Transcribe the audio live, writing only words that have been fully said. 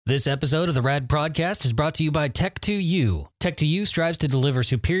This episode of the RAD Prodcast is brought to you by Tech2U. Tech2U strives to deliver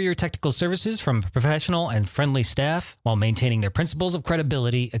superior technical services from a professional and friendly staff while maintaining their principles of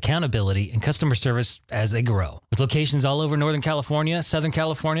credibility, accountability, and customer service as they grow. With locations all over Northern California, Southern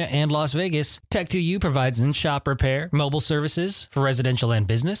California, and Las Vegas, Tech2U provides in-shop repair, mobile services for residential and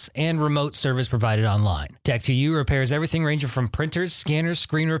business, and remote service provided online. Tech2U repairs everything ranging from printers, scanners,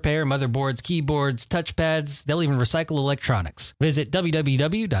 screen repair, motherboards, keyboards, touchpads. They'll even recycle electronics. Visit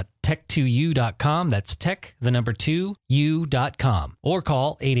www.tech2u.com. That's tech, the number 2, u.com. Or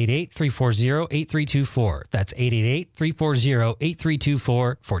call 888-340-8324. That's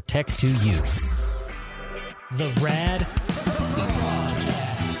 888-340-8324 for Tech2U. The RAD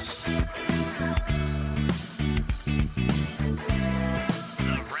Prodcast.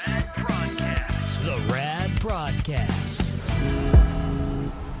 The RAD Prodcast. The RAD Prodcast.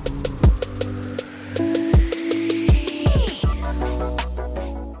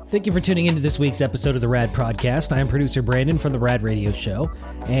 Thank you for tuning into this week's episode of the RAD Prodcast. I am producer Brandon from the RAD Radio Show,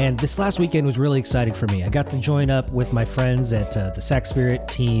 and this last weekend was really exciting for me. I got to join up with my friends at the SAC Spirit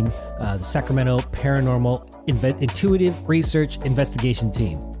team, the Sacramento Paranormal Intuitive Research Investigation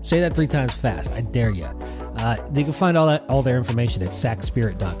Team. Say that 3 times fast. I dare you. You can find all their information at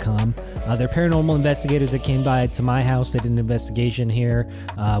sacspirit.com. They're paranormal investigators that came by to my house. They did an investigation here.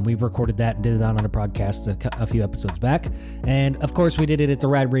 We recorded that and did it on a podcast a few episodes back. And, of course, we did it at the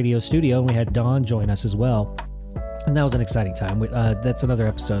RAD Radio studio, and we had Dawn join us as well. And that was an exciting time. That's another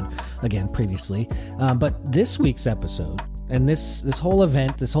episode, again, previously. But this week's episode, and this whole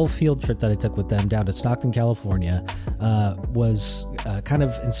event, this whole field trip that I took with them down to Stockton, California, was kind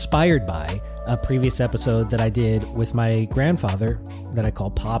of inspired by a previous episode that I did with my grandfather that I call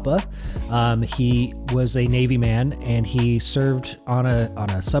Papa. He was a Navy man, and he served on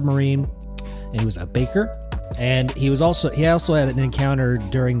a submarine, and he was a baker. And he also had an encounter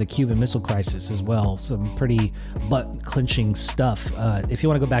during the Cuban Missile Crisis as well. Some pretty butt-clenching stuff. If you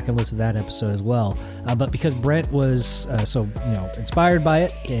want to go back and listen to that episode as well. But because Brent was inspired by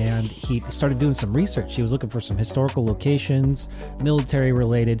it, and he started doing some research. He was looking for some historical locations,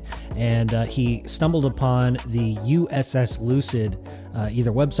 military-related, and he stumbled upon the USS Lucid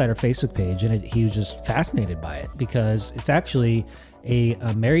either website or Facebook page, and he was just fascinated by it because it's actually a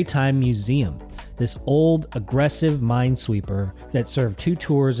maritime museum. This old, aggressive minesweeper that served 2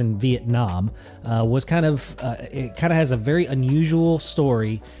 tours in Vietnam was it has a very unusual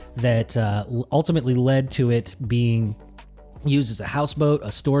story that ultimately led to it being used as a houseboat,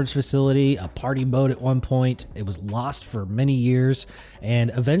 a storage facility, a party boat at one point. It was lost for many years,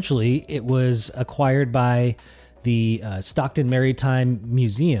 and eventually it was acquired by the Stockton Maritime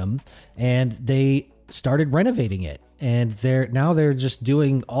Museum, and they started renovating it. And they're just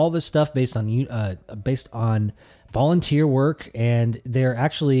doing all this stuff based on volunteer work, and they're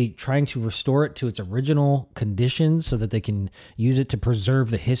actually trying to restore it to its original condition so that they can use it to preserve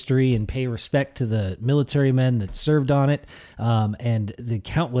the history and pay respect to the military men that served on it, and the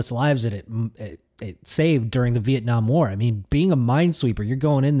countless lives that it saved during the Vietnam War. I mean, being a minesweeper, you're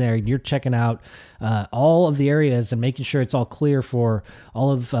going in there and you're checking out all of the areas and making sure it's all clear for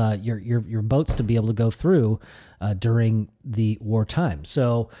all of your boats to be able to go through during the wartime.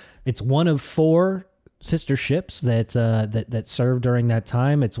 So it's one of 4 sister ships that served during that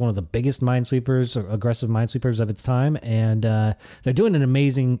time. It's one of the biggest minesweepers, or aggressive minesweepers of its time, and they're doing an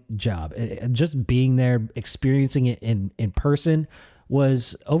amazing job. Just being there, experiencing it in person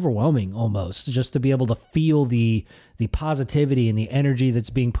was overwhelming almost, just to be able to feel the positivity and the energy that's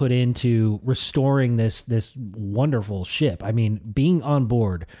being put into restoring this wonderful ship. I mean, being on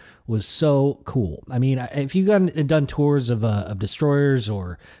board was so cool. I mean, if you've done tours of destroyers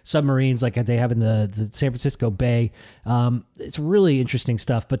or submarines like they have in the San Francisco Bay, it's really interesting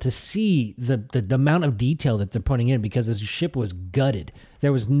stuff. But to see the amount of detail that they're putting in, because this ship was gutted,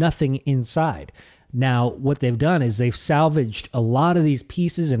 there was nothing inside. Now, what they've done is they've salvaged a lot of these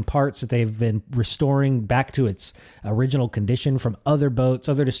pieces and parts that they've been restoring back to its original condition from other boats,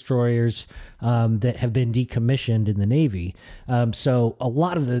 other destroyers that have been decommissioned in the Navy. So a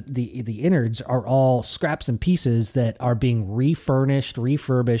lot of the innards are all scraps and pieces that are being refurbished,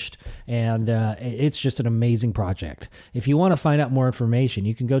 and it's just an amazing project. If you want to find out more information,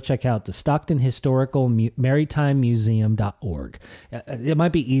 you can go check out the Stockton Historical Maritime Museum.org. It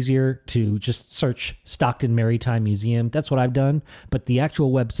might be easier to just search Stockton Maritime Museum. That's what I've done, but the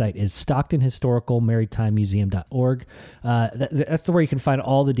actual website is StocktonHistoricalMaritimeMuseum.org. That's where you can find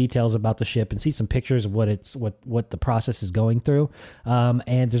all the details about the ship and see some pictures of what the process is going through.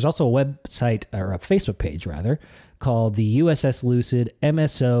 And there's also a website, or a Facebook page rather, called the USS Lucid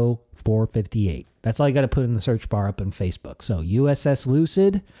MSO 458. That's all you got to put in the search bar up in Facebook. So USS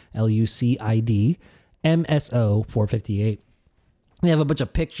Lucid, Lucid, MSO 458. They have a bunch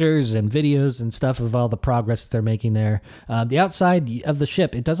of pictures and videos and stuff of all the progress that they're making there. The outside of the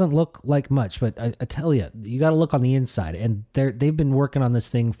ship, it doesn't look like much, but I tell you, you got to look on the inside. And they've been working on this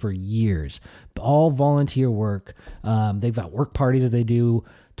thing for years. All volunteer work. They've got work parties that they do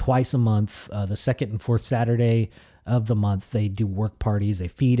twice a month, the second and fourth Saturday of the month. They do work parties. They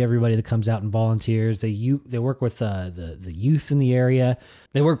feed everybody that comes out and volunteers. They work with the youth in the area.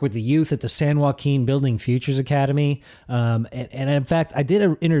 They work with the youth at the San Joaquin Building Futures Academy. And in fact, I did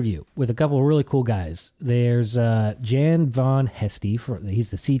an interview with a couple of really cool guys. There's Jan Von Hesty. He's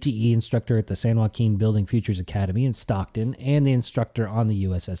the CTE instructor at the San Joaquin Building Futures Academy in Stockton and the instructor on the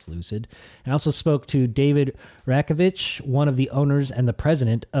USS Lucid. And I also spoke to David Rakovich, one of the owners and the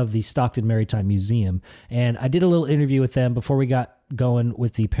president of the Stockton Maritime Museum. And I did a little interview with them before we got going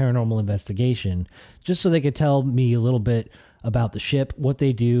with the paranormal investigation, just so they could tell me a little bit about the ship, what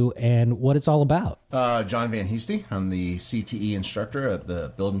they do, and what it's all about. John Van Heesty. I'm the CTE instructor at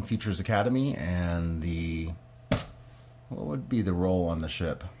the Building Futures Academy, and what would be the role on the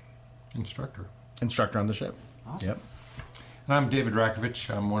ship? Instructor on the ship. Awesome. Yep. And I'm David Rakovich.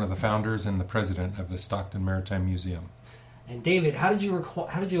 I'm one of the founders and the president of the Stockton Maritime Museum. And David, how did you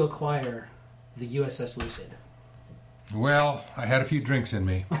acquire the USS Lucid? Well, I had a few drinks in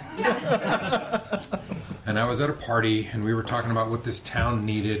me. And I was at a party, and we were talking about what this town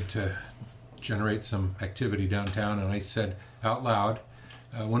needed to generate some activity downtown. And I said out loud,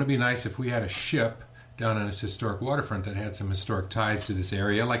 wouldn't it be nice if we had a ship down on this historic waterfront that had some historic ties to this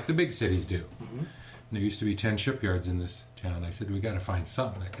area, like the big cities do? Mm-hmm. And there used to be 10 shipyards in this town. I said, we got to find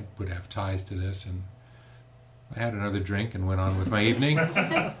something that would have ties to this. And I had another drink and went on with my evening.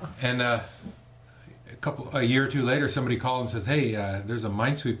 And a year or two later, somebody called and says, hey, there's a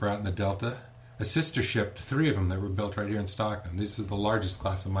minesweeper out in the Delta, a sister ship to 3 of them that were built right here in Stockton. This is the largest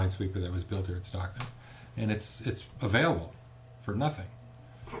class of minesweeper that was built here at Stockton. And it's available for nothing.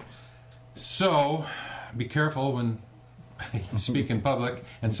 So be careful when you speak in public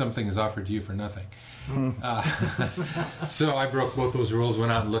and something is offered to you for nothing. So I broke both those rules,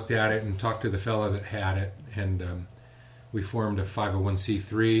 went out and looked at it and talked to the fellow that had it. And we formed a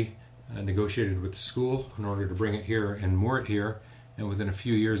 501c3, negotiated with the school in order to bring it here and moor it here. And within a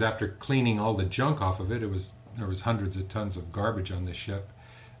few years, after cleaning all the junk off of it, there was hundreds of tons of garbage on this ship.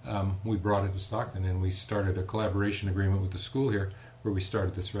 We brought it to Stockton, and we started a collaboration agreement with the school here, where we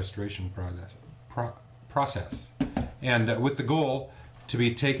started this restoration process. And with the goal to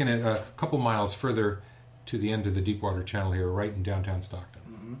be taken it a couple miles further to the end of the Deepwater Channel here, right in downtown Stockton.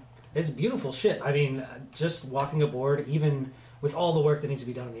 Mm-hmm. It's a beautiful ship. I mean, just walking aboard, even with all the work that needs to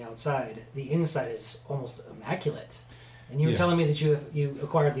be done on the outside, the inside is almost immaculate. And you were telling me that you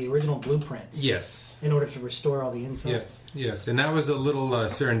acquired the original blueprints. Yes. In order to restore all the inside. Yes. And that was a little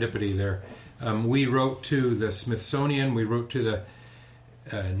serendipity there. We wrote to the Smithsonian. We wrote to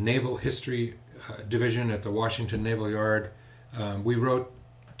the Naval History Division at the Washington Naval Yard. We wrote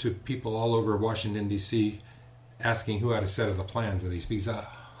to people all over Washington, D.C., asking who had a set of the plans of these. Because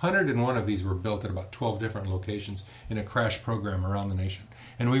 101 of these were built at about 12 different locations in a crash program around the nation.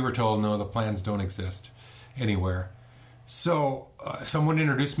 And we were told, no, the plans don't exist anywhere. So someone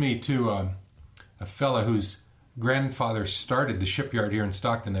introduced me to a fella whose grandfather started the shipyard here in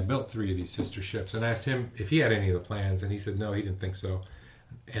Stockton that built 3 of these sister ships, and asked him if he had any of the plans, and he said no, he didn't think so.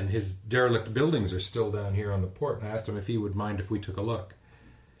 And his derelict buildings are still down here on the port, and I asked him if he would mind if we took a look.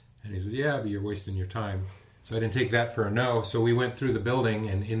 And he said, yeah, but you're wasting your time. So I didn't take that for a no. So we went through the building,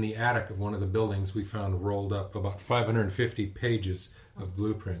 and in the attic of one of the buildings, we found rolled up about 550 pages of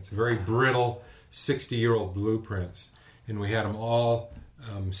blueprints, very brittle 60-year-old blueprints. And we had them all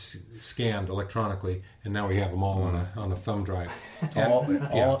scanned electronically, and now we have them all on a thumb drive.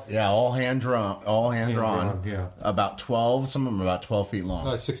 All hand drawn. Yeah. About 12, some of them are about 12 feet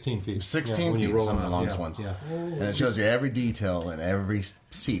long. 16 feet. 16 feet, some of the longest ones. Yeah. And it shows you every detail and every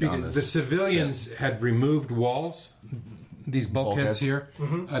seat on this. Because the civilians had removed walls, these bulkheads here.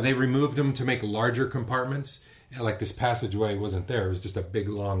 Mm-hmm. They removed them to make larger compartments. Like this passageway wasn't there. It was just a big,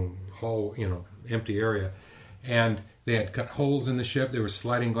 long hall, empty area. And they had cut holes in the ship. There were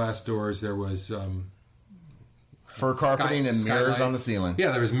sliding glass doors. There was fur carpeting and mirrors on the ceiling.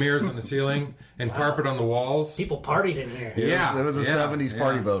 Yeah, there was mirrors on the ceiling and carpet on the walls. People partied in here. It was a 70s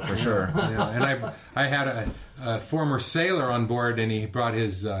party boat for sure. Yeah. And I had a former sailor on board, and he brought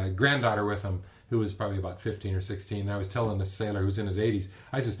his granddaughter with him. who was probably about 15 or 16. And I was telling this sailor who's in his 80s,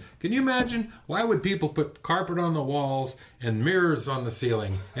 I says, can you imagine, why would people put carpet on the walls and mirrors on the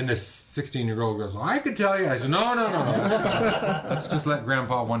ceiling? And this 16-year-old goes, well, I could tell you. I said, no. Let's just let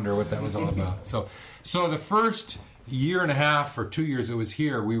Grandpa wonder what that was all about. So the first year and a half or 2 years it was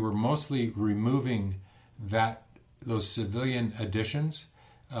here, we were mostly removing those civilian additions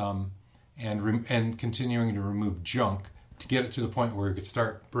and continuing to remove junk to get it to the point where we could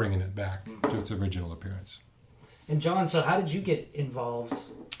start bringing it back to its original appearance. And John, so how did you get involved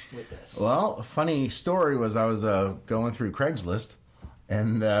with this? Well, a funny story was I was going through Craigslist,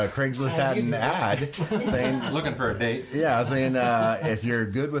 and Craigslist had an ad saying, looking for a date. Yeah, saying if you're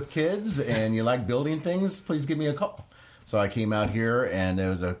good with kids and you like building things, please give me a call. So I came out here, and it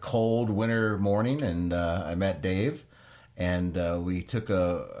was a cold winter morning, and I met Dave, and we took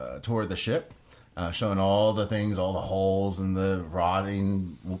a tour of the ship, showing all the things, all the holes and the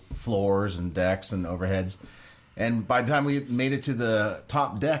rotting floors and decks and overheads. And by the time we made it to the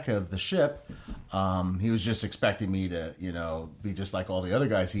top deck of the ship, he was just expecting me to, be just like all the other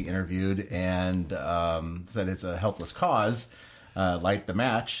guys he interviewed, and said it's a helpless cause, light the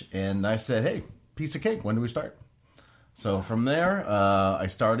match. And I said, hey, piece of cake, when do we start? So from there, I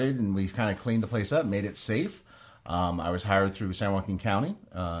started, and we kind of cleaned the place up, made it safe. I was hired through San Joaquin County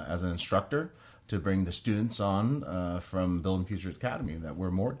as an instructor to bring the students on from Building Futures Academy that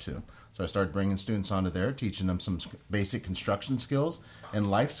we're moored to. So I started bringing students onto there, teaching them some basic construction skills and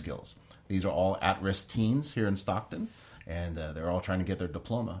life skills. These are all at-risk teens here in Stockton, and they're all trying to get their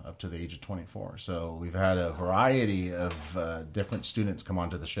diploma up to the age of 24. So we've had a variety of different students come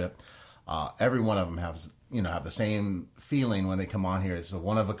onto the ship. Every one of them have the same feeling when they come on here. It's a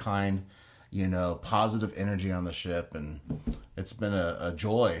one-of-a-kind, positive energy on the ship, and it's been a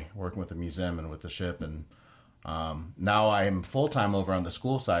joy working with the museum and with the ship. And now I am full-time over on the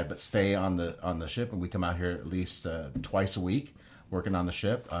school side, but stay on the ship, and we come out here at least twice a week working on the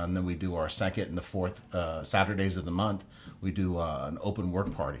ship. And then we do our second and the fourth Saturdays of the month. We do an open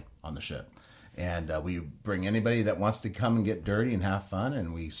work party on the ship. And we bring anybody that wants to come and get dirty and have fun,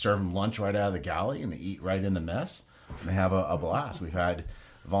 and we serve them lunch right out of the galley, and they eat right in the mess, and they have a blast. We've had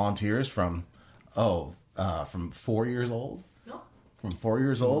volunteers from 4 years old. From 4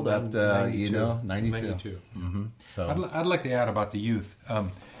 years old up to 92. Mm-hmm. So I'd like to add about the youth.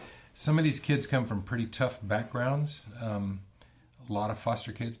 Some of these kids come from pretty tough backgrounds. A lot of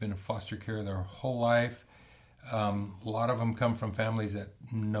foster kids been in foster care their whole life. A lot of them come from families that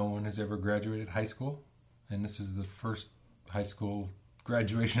no one has ever graduated high school, and this is the first high school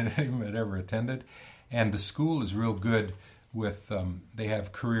graduation that anyone had ever attended. And the school is real good with they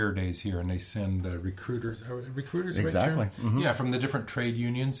have career days here, and they send recruiters. Exactly. Right, mm-hmm. Yeah, from the different trade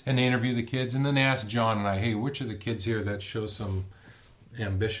unions, and they interview the kids, and then they ask John and I, hey, which of the kids here that show some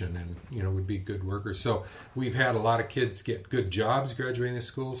ambition and would be good workers. So we've had a lot of kids get good jobs graduating this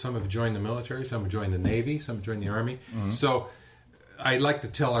school. Some have joined the military, some have joined the Navy, some have joined the Army. Mm-hmm. So I like to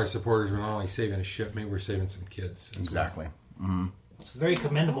tell our supporters, we're not only saving a ship, maybe we're saving some kids as exactly well. Mm-hmm. It's very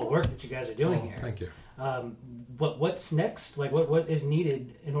commendable work that you guys are doing here. Thank you. What's next? Like what is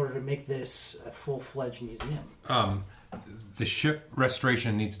needed in order to make this a full-fledged museum? The ship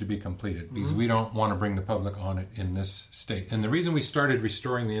restoration needs to be completed because we don't want to bring the public on it in this state. And the reason we started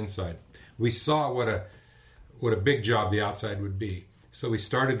restoring the inside, we saw what a big job the outside would be. So we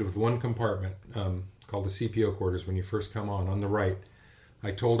started with one compartment called the CPO quarters. When you first come on the right,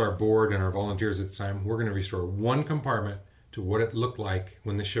 I told our board and our volunteers at the time, we're going to restore one compartment to what it looked like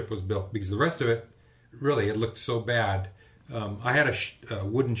when the ship was built, because the rest of it, really, it looked so bad. I had a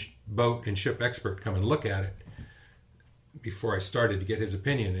wooden boat and ship expert come and look at it before I started to get his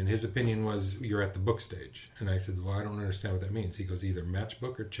opinion, and his opinion was, you're at the book stage. And I said, well, I don't understand what that means. He goes, either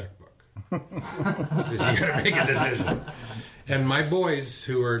matchbook or checkbook. He says, you got to make a decision. And my boys,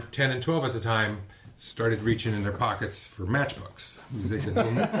 who were 10 and 12 at the time, started reaching in their pockets for matchbooks, because they said,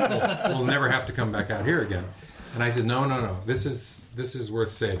 we'll never have to come back out here again. And I said, no, this is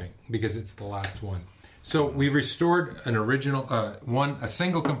worth saving, because it's the last one. So we restored an original, a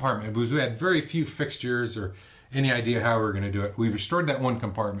single compartment, because we had very few fixtures or any idea how we were going to do it. We restored that one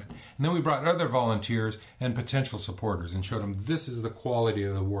compartment. And then we brought other volunteers and potential supporters and showed them this is the quality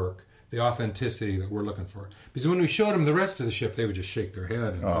of the work, the authenticity that we're looking for. Because when we showed them the rest of the ship, they would just shake their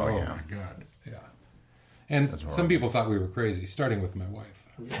head and say, oh my God. Yeah. And some people thought we were crazy, starting with my wife.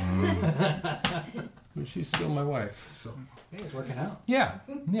 But she's still my wife. So hey, it's working out. Yeah.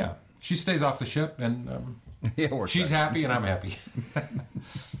 She stays off the ship, and she's happy, and I'm happy.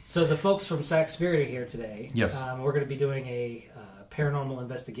 So the folks from Sac Spirit are here today. Yes. We're going to be doing a paranormal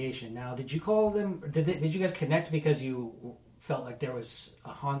investigation. Now, did you call them? Did you guys connect because you felt like there was a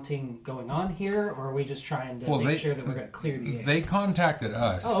haunting going on here, or are we just trying to make sure that we're going to clear the air? They contacted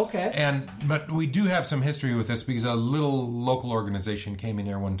us. Oh, okay. But we do have some history with this because a little local organization came in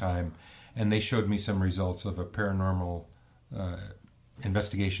here one time, and they showed me some results of a paranormal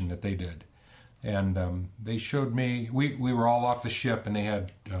investigation that they did. And they showed me, we were all off the ship, and they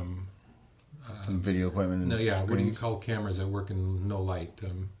had... some video equipment. No, yeah. Screens. What do you call cameras that work in no light?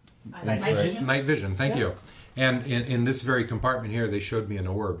 Night vision? Night vision. Thank you. And in this very compartment here, they showed me an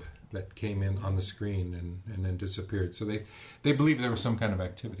orb that came in on the screen and then disappeared. So they believe there was some kind of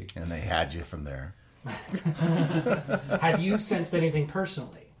activity. And they had you from there. Have you sensed anything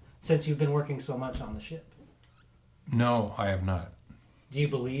personally since you've been working so much on the ship? No, I have not. Do you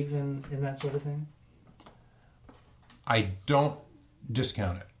believe in that sort of thing? I don't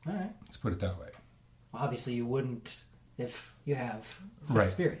discount it. All right. Let's put it that way. Well, obviously, you wouldn't if you have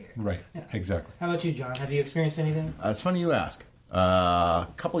Right. spirit here. Right. Yeah. Exactly. How about you, John? Have you experienced anything? It's funny you ask. A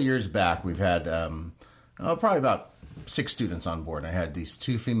couple years back, we've had probably about 6 students on board. I had these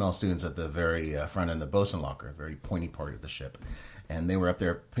 2 female students at the very front end, the bosun locker, very pointy part of the ship. And they were up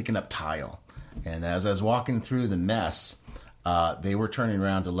there picking up tile. And as I was walking through the mess, they were turning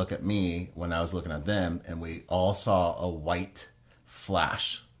around to look at me when I was looking at them, and we all saw a white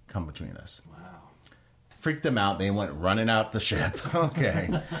flash come between us. Wow. Freaked them out. They went running out the ship.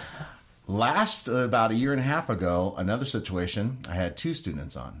 Okay. Last, about a year and a half ago, another situation, I had 2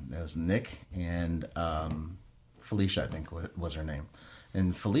 students on. It was Nick and Felicia, I think was her name.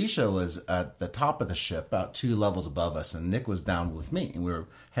 And Felicia was at the top of the ship, about 2 levels above us, and Nick was down with me, and we were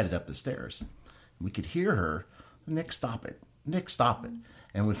headed up the stairs. We could hear her, Nick, stop it. Nick, stop it.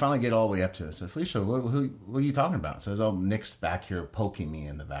 And we finally get all the way up to it. I said, Felicia, what are you talking about? Says, oh, Nick's back here poking me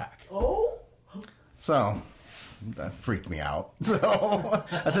in the back. Oh. So that freaked me out. So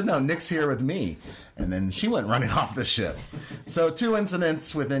I said, no, Nick's here with me. And then she went running off the ship. So 2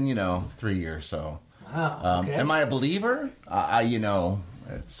 incidents within, 3 years. So Wow. Okay. am I a believer?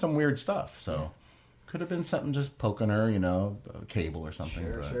 It's some weird stuff. So could have been something just poking her, a cable or something.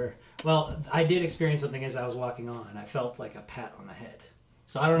 Sure. Well, I did experience something as I was walking on. I felt like a pat on the head.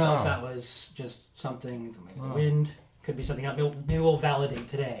 So I don't know if that was just something from the wind. Could be something else. Maybe we'll validate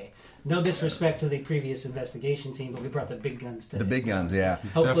today. No disrespect to the previous investigation team, but we brought the big guns today. The big guns, yeah.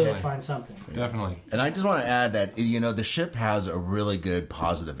 Hopefully Definitely. we'll find something. Definitely. And I just want to add that, the ship has a really good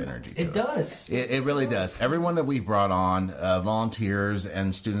positive energy to it. It does. It really does. Everyone that we brought on, volunteers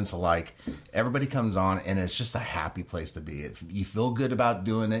and students alike, everybody comes on, and it's just a happy place to be. You feel good about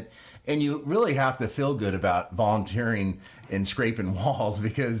doing it, and you really have to feel good about volunteering and scraping walls,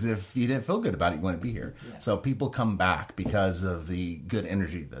 because if you didn't feel good about it, you wouldn't be here. Yeah. So people come back because of the good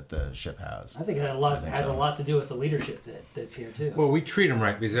energy that the ship has. I think that has a lot to do with the leadership that's here, too. Well, we treat them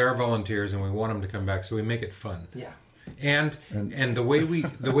right because they are volunteers, and we want them to come back, so we make it fun. Yeah. And the way we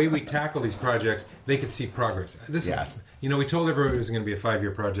tackle these projects, they could see progress. This is, we told everybody it was going to be a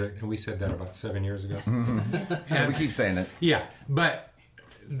 5-year project, and we said that about 7 years ago. And we keep saying it. Yeah, but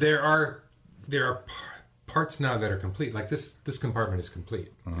there are parts now that are complete. Like this compartment is complete.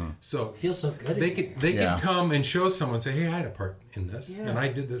 Mm-hmm. So it feels so good. They could come and show someone, say, "Hey, I had a part in this, and I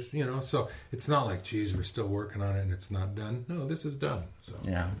did this." So it's not like, "Geez, we're still working on it and it's not done." No, this is done. So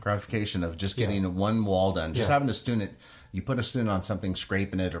gratification of just getting one wall done. Just having a student. You put a student on something,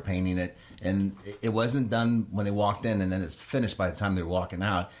 scraping it or painting it, and it wasn't done when they walked in, and then it's finished by the time they're walking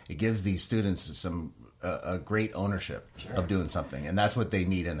out. It gives these students a great ownership of doing something, and that's what they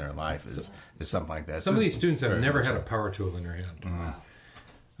need in their life is something like that. Some of these students have never had a power tool in their hand.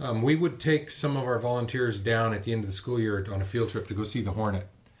 Mm-hmm. We would take some of our volunteers down at the end of the school year on a field trip to go see the Hornet,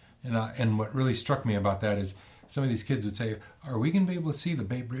 and what really struck me about that is some of these kids would say, "Are we going to be able to see the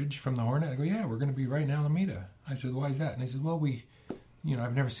Bay Bridge from the Hornet?" I go, "Yeah, we're going to be right in Alameda." I said, "Why is that?" And they said, "Well,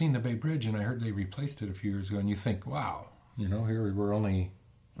 I've never seen the Bay Bridge, and I heard they replaced it a few years ago." And you think, "Wow, here we're only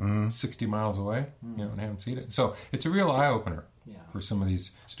 60 miles away, and haven't seen it." So it's a real eye opener for some of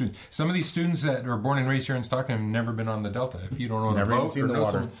these students. Some of these students that are born and raised here in Stockton have never been on the Delta. If you don't own a boat or know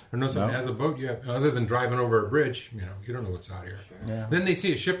someone has a boat, other than driving over a bridge, you don't know what's out here. Sure. Yeah. Then they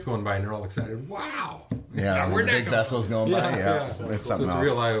see a ship going by and they're all excited. Wow! Yeah, where'd big vessels going by. It's something so it's a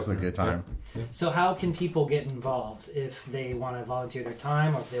real eye opener. It's a good time. Yeah. So how can people get involved if they want to volunteer their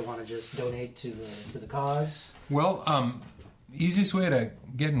time, or if they want to just donate to the cause? Well, easiest way to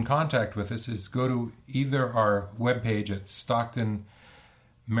get in contact with us is go to either our webpage at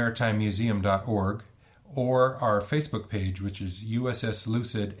StocktonMaritimeMuseum.org or our Facebook page, which is USS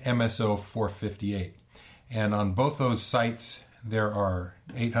Lucid MSO 458. And on both those sites, there are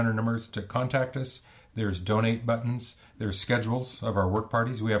 800 numbers to contact us. There's donate buttons. There's schedules of our work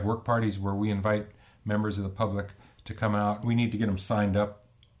parties. We have work parties where we invite members of the public to to come out. We need to get them signed up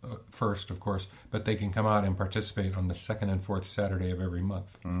first, of course, but they can come out and participate on the second and fourth Saturday of every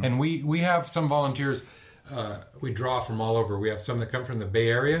month. And we have some volunteers. We draw from all over. We have some that come from the Bay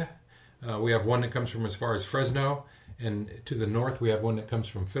Area. We have one that comes from as far as Fresno, and to the north we have one that comes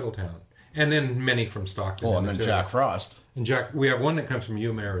from Fiddletown, and then many from Stockton. Oh, and then Jack Frost. And we have one that comes from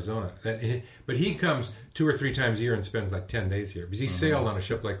Yuma, Arizona. But he comes 2 or 3 times a year and spends like 10 days here because he sailed on a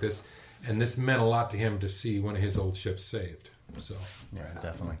ship like this, and this meant a lot to him to see one of his old ships saved. So yeah,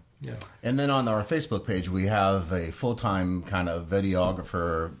 definitely. Yeah. And then on our Facebook page, we have a full-time kind of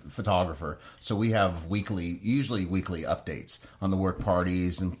videographer, photographer. So we have usually weekly updates on the work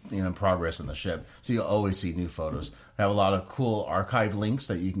parties and progress on the ship. So you'll always see new photos. We have a lot of cool archive links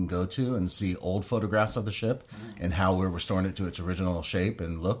that you can go to and see old photographs of the ship and how we're restoring it to its original shape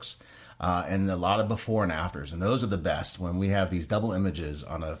and looks. And a lot of before and afters. And those are the best when we have these double images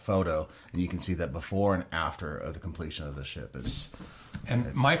on a photo and you can see that before and after of the completion of the ship.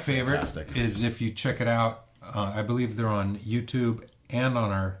 And my favorite fantastic. Is if you check it out, I believe they're on YouTube and on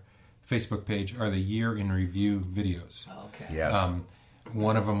our Facebook page, are the year in review videos. Okay. Yes.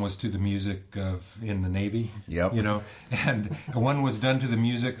 One of them was to the music of In the Navy. Yep. And one was done to the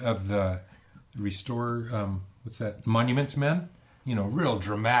music of the Monuments Men. Real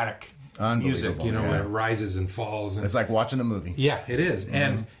dramatic music, when it rises and falls. And it's like watching a movie. Yeah, it is.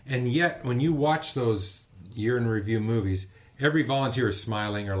 And yet, when you watch those year in review movies, every volunteer is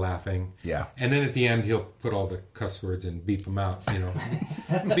smiling or laughing. Yeah. And then at the end, he'll put all the cuss words and beep them out,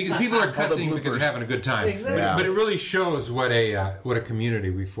 because people are cussing because they're having a good time. Exactly. But it really shows what a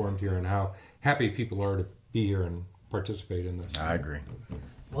community we formed here and how happy people are to be here and participate in this. I agree.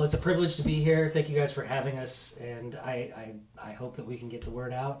 Well, it's a privilege to be here. Thank you guys for having us, and I hope that we can get the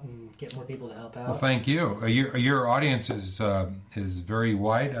word out and get more people to help out. Well, thank you. Your audience is very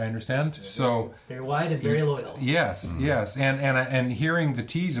wide, I understand. So very wide and very loyal. Yes, yes, and hearing the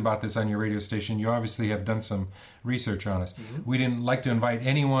tease about this on your radio station, you obviously have done some research on us. We didn't like to invite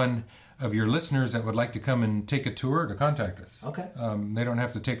anyone of your listeners that would like to come and take a tour to contact us. Okay. They don't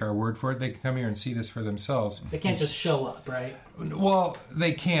have to take our word for it. They can come here and see this for themselves. They can't just show up, right? Well,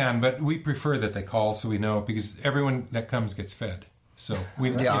 they can, but we prefer that they call so we know, because everyone that comes gets fed. So we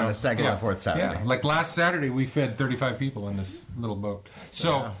on the second and fourth Saturday. Yeah, like last Saturday we fed 35 people in this little boat.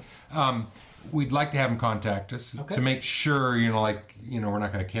 So we'd like to have them contact us to make sure, we're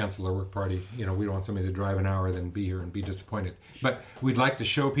not going to cancel a work party. We don't want somebody to drive an hour then be here and be disappointed. But we'd like to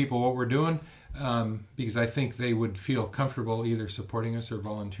show people what we're doing, because I think they would feel comfortable either supporting us or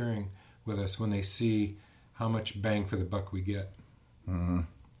volunteering with us when they see how much bang for the buck we get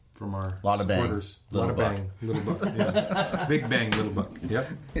from our supporters. Little buck. Little buck. Yeah. Big bang, little buck. Yep.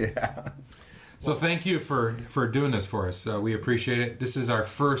 Yeah. So thank you for doing this for us. We appreciate it. This is our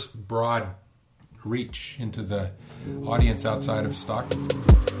first broad reach into the audience outside of Stockton.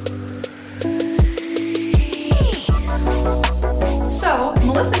 So,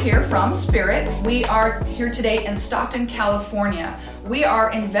 Melissa here from Spirit. We are here today in Stockton, California. We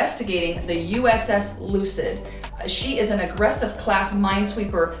are investigating the USS Lucid. She is an aggressive class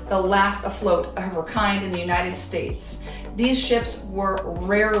minesweeper, the last afloat of her kind in the United States. These ships were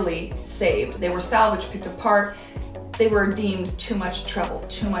rarely saved. They were salvaged, picked apart. They were deemed too much trouble,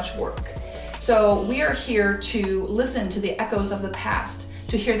 too much work. So we are here to listen to the echoes of the past,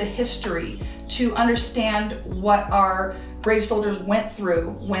 to hear the history, to understand what our brave soldiers went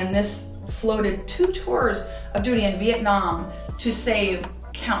through when this floated 2 tours of duty in Vietnam to save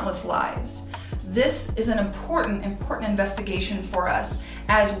countless lives. This is an important investigation for us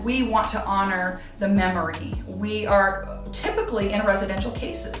as we want to honor the memory. We are typically in residential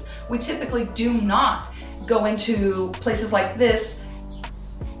cases. We typically do not go into places like this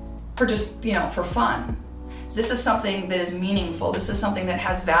for just, for fun. This is something that is meaningful. This is something that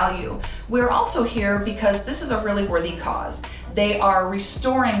has value. We're also here because this is a really worthy cause. They are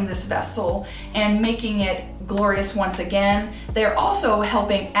restoring this vessel and making it glorious once again. They're also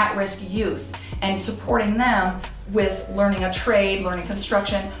helping at-risk youth and supporting them with learning a trade, learning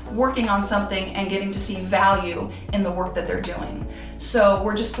construction, working on something, and getting to see value in the work that they're doing. So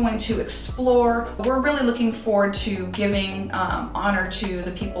we're just going to explore. We're really looking forward to giving honor to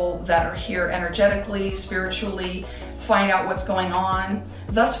the people that are here energetically, spiritually, find out what's going on.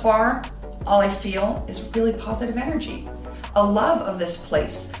 Thus far, all I feel is really positive energy, a love of this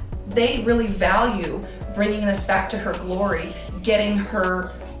place. They really value bringing this back to her glory, getting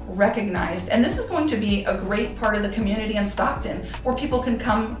her recognized, and this is going to be a great part of the community in Stockton where people can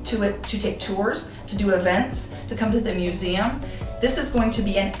come to it to take tours, to do events, to come to the museum. This is going to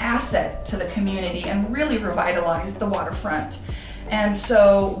be an asset to the community and really revitalize the waterfront. And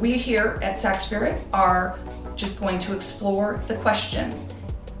so we here at Sac Spirit are just going to explore the question,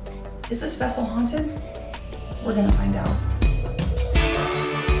 is this vessel haunted? We're going to find out.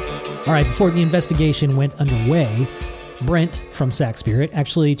 All right, before the investigation went underway, Brent from Sac Spirit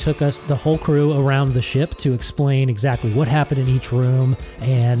actually took us, the whole crew, around the ship to explain exactly what happened in each room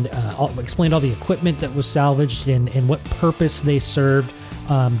and explained all the equipment that was salvaged and what purpose they served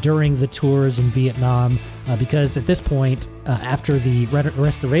during the tours in Vietnam. Because at this point, after the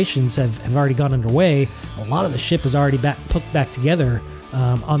restorations have already gone underway, a lot of the ship is already put back together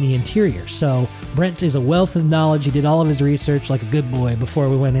on the interior. So Brent is a wealth of knowledge. He did all of his research like a good boy before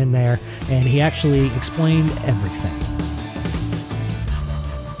we went in there, and he actually explained everything.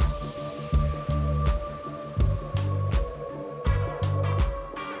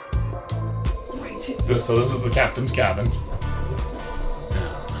 So this is the captain's cabin.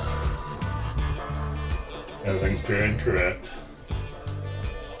 Everything's period correct. So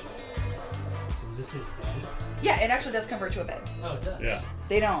is this his bed? Yeah, it actually does convert to a bed. Oh, it does? Yeah.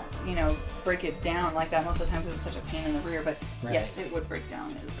 They don't, break it down like that most of the time because it's such a pain in the rear, but Right. yes, it would break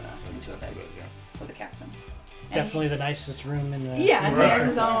down into a bed for the captain. And Definitely the nicest room in the... Yeah, and he Right. has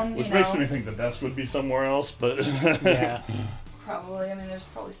his own, Which makes me think the desk would be somewhere else, but Yeah. Probably, there's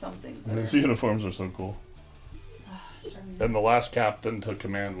probably some things that his uniforms are so cool. certainly- And the last captain to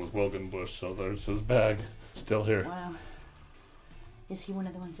command was Wilgen Bush, so there's his bag still here. Wow. Is he one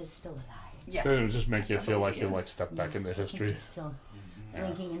of the ones that's still alive? Yeah. It would just make you I feel like believe you he is. stepped back into I think history. he's still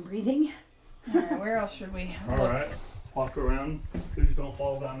blinking and breathing. All right, where else should we All look? right, walk around. Please don't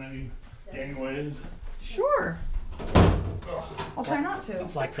fall down any gangways. Sure. I'll try not to.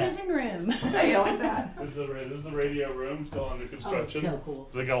 It's like that. Prison room. Hey, I like that. This is the radio room, still under Oh, construction. so cool.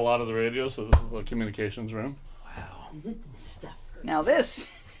 They got a lot of the radios, so this is the communications room. Is it this stuff? Now this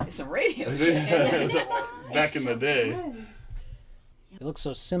is some radio shit. Back in the day, It looks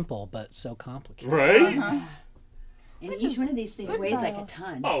so simple, but so complicated. right? And each one of these things good weighs like a dials.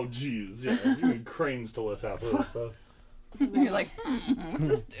 ton. Oh, jeez, yeah. You need cranes to lift half of this stuff. You're like, what's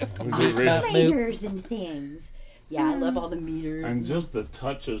this do? Oscillators and things. Yeah, I love all the meters. And just the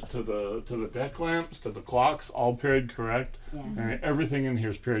touches to the deck lamps, to the clocks, all period correct. Yeah. And everything in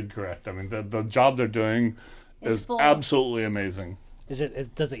here is period correct. I mean, the job they're doing It's is full. absolutely amazing.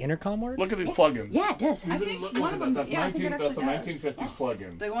 Does the intercom work? Look at these plugins. Yeah, it does. I think one of them, That's yeah, I think it that's a actually does. 1950s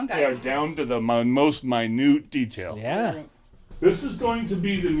plug-in. The one They are guy. down to the most minute detail. Yeah. This is going to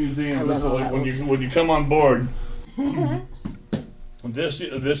be the I museum. This is love all like that when you come on board.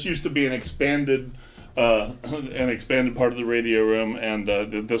 This used to be an expanded part of the radio room, and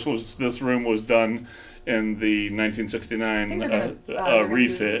this room was done in the 1969 think they're gonna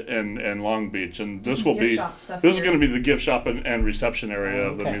refit in Long Beach, and this some will gift be shop stuff this is here. going to be the gift shop and reception area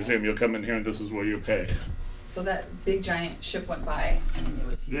of the Okay. museum. You'll come in here, and this is where you pay. So that big giant ship went by, and it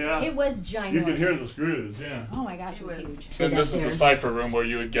was huge. Yeah, It was ginormous. you can hear the screws. Yeah. Oh my gosh, it was It was- huge. And this is the cipher room where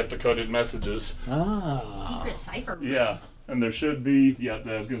you would get the coded messages. Oh. Secret cipher. Yeah, and there should be. Yeah,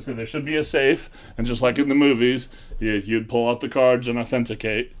 I was gonna say there should be a safe, and just like in the movies, you'd pull out the cards and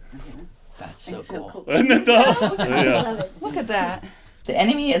authenticate. That's so It's so cool. cool. Isn't it though? I Yeah. love it. Look at that. The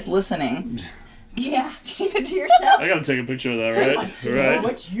enemy is listening. Yeah, keep it to yourself. I gotta take a picture of that, He right? wants to know Right.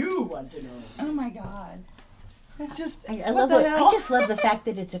 what you want to know. Oh my god. It's just. I love the it. hell? I just love the fact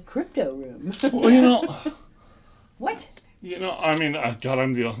that it's a crypto room. Well, What? I mean, God,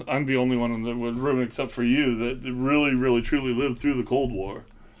 I'm the only one in the room except for you that really, really, truly lived through the Cold War,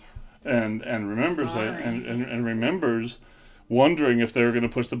 and remembers it, Sorry. and remembers wondering if they were going to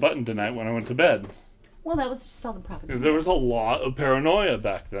push the button tonight when I went to bed. Well, that was just all the propaganda. There was a lot of paranoia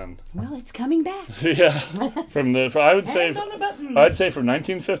back then. Well, it's coming back. Yeah, I would say Hand on the button. I'd say from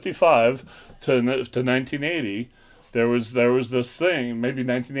 1955 to 1980, there was this thing. Maybe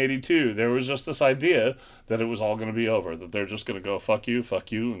 1982, there was just this idea that it was all going to be over. That they're just going to go fuck you,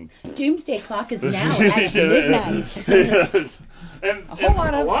 and Doomsday clock is now at midnight. and whole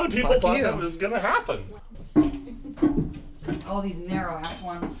lot a of lot of people fuck thought you. that was going to happen. All these narrow ass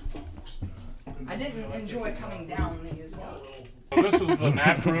ones. I didn't enjoy coming down these. Well, this is the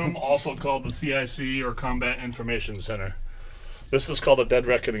MAC room, also called the CIC or Combat Information Center. This is called a Dead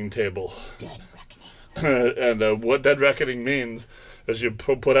Reckoning table. Dead reckoning. And what Dead Reckoning means is you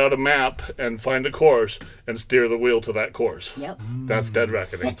put out a map and find a course and steer the wheel to that course. Yep. That's Dead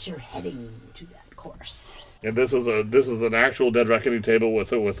Reckoning. Set your heading to that course. And this is an actual Dead Reckoning table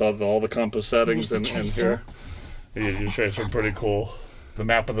with all the compass settings Here's the in tracer. here. Your tracer pretty cool. The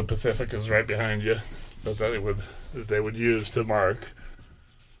map of the Pacific is right behind you that they would use to mark.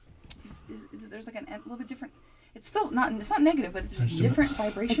 There's like a little bit different. It's still not. It's not negative, but there's different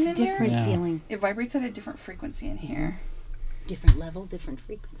vibration It's in different Yeah. feeling. here. It vibrates at a different frequency in here. Different level, different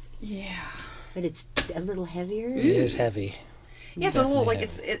frequency. Yeah. But it's a little heavier. It is heavy. Yeah, it's a little like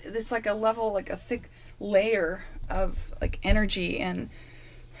Definitely it's like a level, like a thick layer of like energy and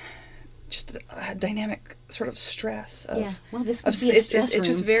just a dynamic sort of stress. Well, this would be a stress it's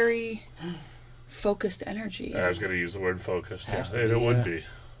just room. very focused energy. I was going to use the word focused. Has to Yeah, be, it would yeah. be.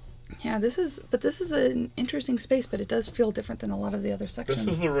 Yeah, this is an interesting space, but it does feel different than a lot of the other sections.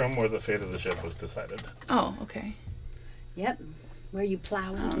 This is the room where the fate of the ship was decided. Oh, okay. Yep. Where you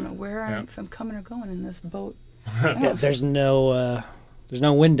plow. I don't know where if I'm coming or going in this boat. Yeah, there's no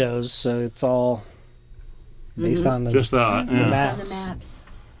windows, so it's all based on the Just that. the Yeah. On maps. the maps.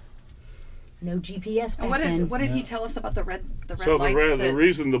 No GPS back And then. what did he tell us about the red So lights? the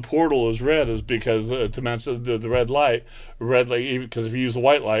reason the portal is red is because to match the red light, because if you use the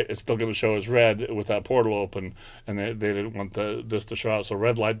white light, it's still going to show as red with that portal open, and they didn't want this to show out. So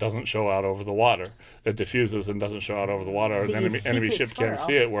red light doesn't show out over the water; it diffuses and doesn't show out over the water. See, An enemy secret ship can't squirrel.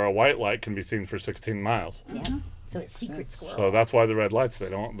 see it, where a white light can be seen for 16 miles. Yeah. So it's secret squirrel. So that's why the red lights the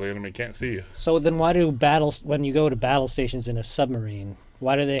enemy can't see you. So then, why do when you go to battle stations in a submarine?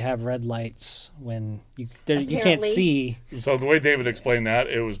 Why do they have red lights when you can't Apparently. see? So the way David explained that,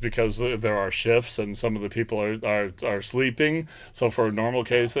 it was because there are shifts and some of the people are sleeping. So for normal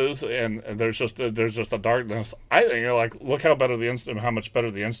cases, and there's just a darkness. I think like look how much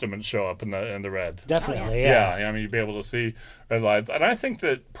better the instruments show up in the red. Definitely, Yeah, I mean you'd be able to see red lights, and I think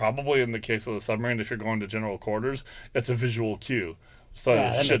that probably in the case of the submarine, if you're going to general quarters, it's a visual cue. So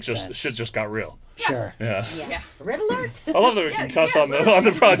Yeah, that makes sense. shit just got real. Sure. Yeah. Yeah. Red alert. I love that we can cuss on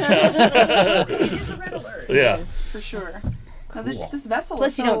the broadcast. It is a red alert. Yeah. For sure. Now, this vessel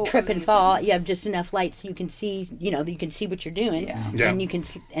Plus, is you so don't trip and amazing. fall. You have just enough light so you can see. You can see what you're doing. Yeah. Yeah. And you can,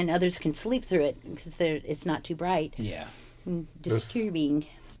 and others can sleep through it because it's not too bright. Yeah. Disturbing.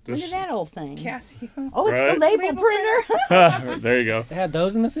 Look at that old thing. Casio. Oh, it's Right. the label printer. There you go. They had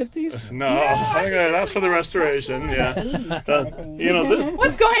those in the 50s? No, I think that's for the restoration. Yeah. 80s kind of thing. You know,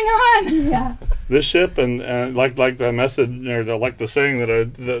 What's going on? Yeah. this ship and like the message or like the saying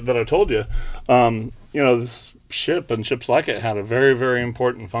that I told you, this ship and ships like it had a very, very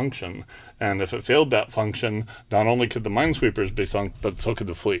important function. And if it failed that function, not only could the minesweepers be sunk, but so could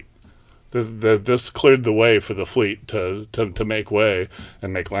the fleet. This cleared the way for the fleet to make way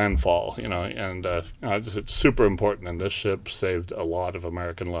and make landfall, and it's super important. And this ship saved a lot of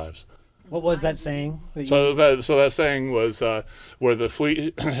American lives. What was that saying? So that saying was where the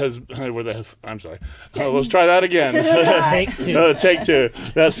fleet has I'm sorry. Let's try that again. Take two. Take two.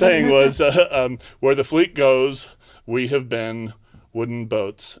 That saying was where the fleet goes, we have been wooden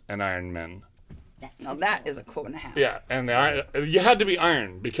boats and iron men. Now that is a quote and a half. Yeah, and you had to be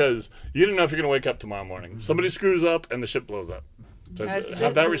iron because you didn't know if you're going to wake up tomorrow morning. Somebody screws up and the ship blows up. So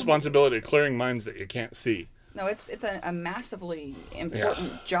have that responsibility of clearing mines that you can't see. No, it's a massively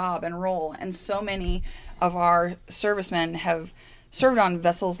important job and role, and so many of our servicemen have served on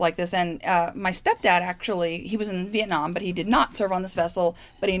vessels like this. And my stepdad, actually, he was in Vietnam, but he did not serve on this vessel,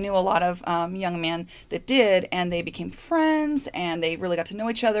 but he knew a lot of young men that did, and they became friends, and they really got to know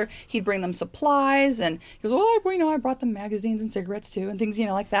each other. He'd bring them supplies, and he goes, I brought them magazines and cigarettes too, and things,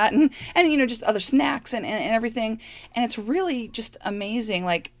 like that, and just other snacks and everything. And it's really just amazing.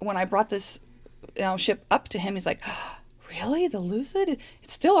 Like, when I brought this ship up to him, he's like, really, the Lucid,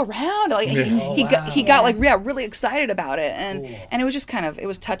 it's still around. Like he got like really excited about it, and it was just it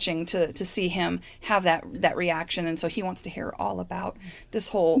was touching to see him have that reaction. And so he wants to hear all about this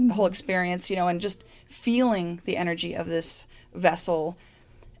whole experience, and just feeling the energy of this vessel.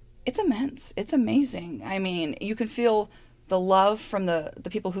 It's immense. It's amazing. I mean, you can feel the love from the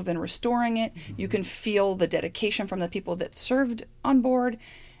people who've been restoring it. You can feel the dedication from the people that served on board.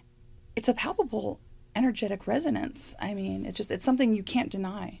 It's a palpable energetic resonance. I mean, it's something you can't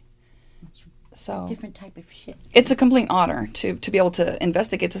deny. So Different type of shit. it's a complete honor to be able to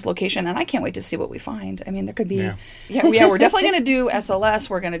investigate this location, and I can't wait to see what we find. I mean, there could be we're definitely going to do SLS,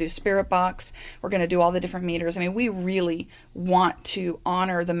 we're going to do Spirit Box, we're going to do all the different meters. I mean, we really want to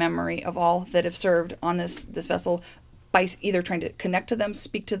honor the memory of all that have served on this vessel by either trying to connect to them,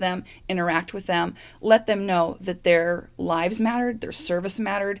 speak to them, interact with them, let them know that their lives mattered, their service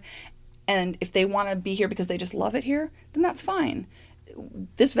mattered. And if they want to be here because they just love it here, then that's fine.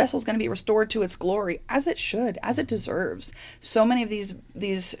 This vessel is going to be restored to its glory, as it should, as it deserves. So many of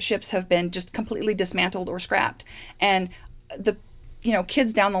these ships have been just completely dismantled or scrapped. And the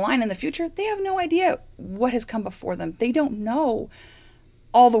kids down the line in the future, they have no idea what has come before them. They don't know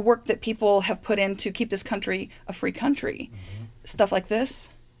all the work that people have put in to keep this country a free country. Mm-hmm. Stuff like this,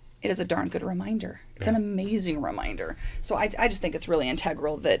 it is a darn good reminder. It's an amazing reminder. So I just think it's really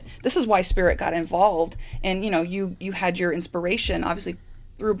integral that this is why Spirit got involved. And, you had your inspiration, obviously,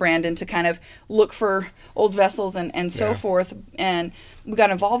 through Brandon to kind of look for old vessels and so forth. And we got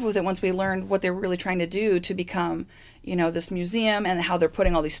involved with it once we learned what they were really trying to do to become, this museum, and how they're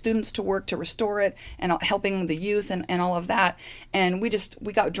putting all these students to work to restore it and helping the youth and all of that. And we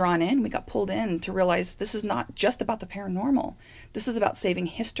got drawn in, we got pulled in to realize this is not just about the paranormal. This is about saving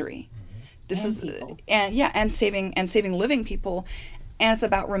history. This is people. and saving living people. And it's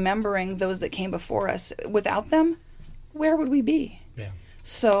about remembering those that came before us. Without them, where would we be? Yeah.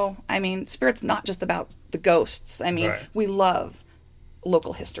 So, Spirit's not just about the ghosts. We love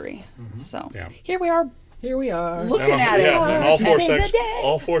local history. So, here we are. Here we are. Looking at it. And all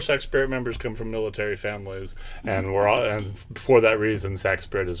Save four Sac Spirit members come from military families, and and for that reason, Sac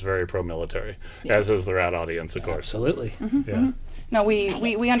Spirit is very pro-military, as is the RAD audience, of course. Absolutely. Yeah. No,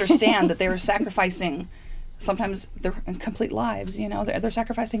 we understand that they're sacrificing sometimes their complete lives. They're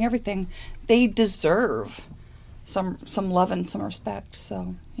sacrificing everything. They deserve some love and some respect.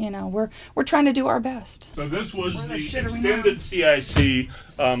 So we're trying to do our best. So this was the shit are we extended CIC,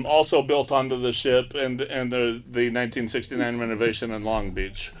 also built onto the ship, and the 1969 renovation in Long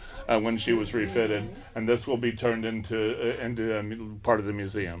Beach when she was refitted, and this will be turned into part of the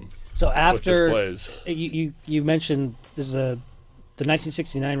museum. So after displays. you mentioned this is the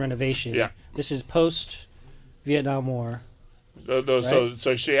 1969 renovation. Yeah. This is post Vietnam War.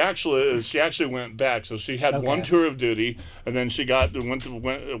 So she actually went back. So she had one tour of duty, and then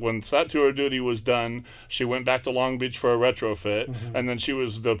once that tour of duty was done, she went back to Long Beach for a retrofit, and then she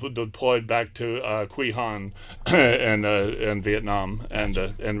was deployed back to Quy Han and Vietnam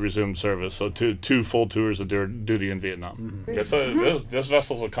and resumed service. So two full tours of duty in Vietnam. This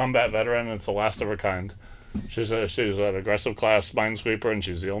vessel's a combat veteran, and it's the last of her kind. She's an aggressive class minesweeper, and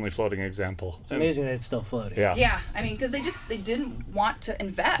she's the only floating example. It's amazing that it's still floating. Yeah. Yeah, because they didn't want to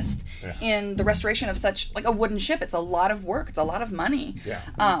invest in the restoration of such like a wooden ship. It's a lot of work. It's a lot of money. Yeah.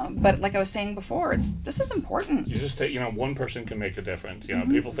 But like I was saying before, this is important. You just take, one person can make a difference.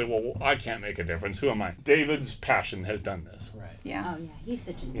 People say, well, I can't make a difference. Who am I? David's passion has done this. Right. Yeah. Oh, yeah, he's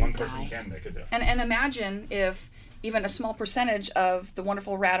such a good One guy. person can make a difference. And imagine if even a small percentage of the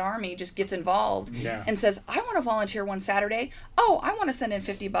wonderful RAD Army just gets involved and says, I want to volunteer one Saturday. Oh, I want to send in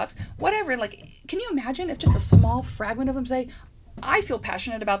 $50. Whatever. Like, can you imagine if just a small fragment of them say, I feel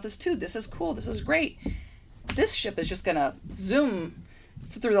passionate about this too. This is cool. This is great. This ship is just going to zoom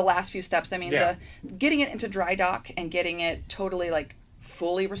through the last few steps. The getting it into dry dock and getting it totally like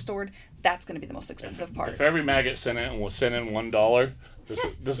fully restored, that's going to be the most expensive part. If every maggot sent in $1,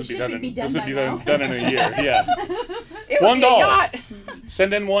 this would be done in a year. Yeah. It would be a yacht.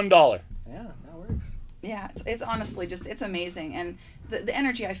 Send in $1. Yeah, that works. Yeah, it's honestly just, it's amazing. And the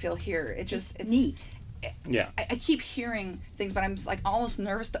energy I feel here, it's neat. Yeah. I keep hearing things, but I'm like almost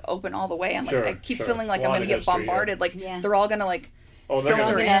nervous to open all the way. I'm Sure, I keep sure. feeling like A I'm lot going to of get history, bombarded. yeah. Like they're all going to like They're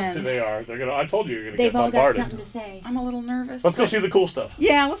filter gonna, in. They are. They're gonna. I told you you're gonna They've get all got bombarded. something to say. I'm a little nervous. Let's go see the cool stuff.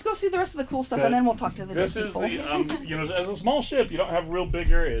 Yeah, let's go see the rest of the cool stuff, and then we'll talk to the This dead is people. the as a small ship, you don't have real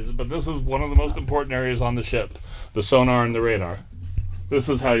big areas, but this is one of the most important areas on the ship: the sonar and the radar. This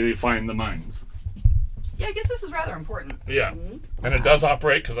is how you find the mines. Yeah, I guess this is rather important. Yeah, and it does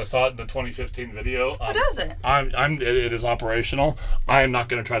operate because I saw it in the 2015 video. How does it? It is operational. I am not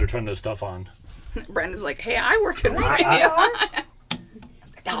going to try to turn this stuff on. Brandon's like, hey, I work in radio.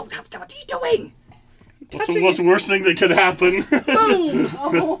 No, what are you doing? What's the worst thing that could happen? Boom!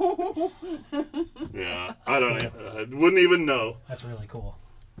 Yeah, I wouldn't even know. That's really cool.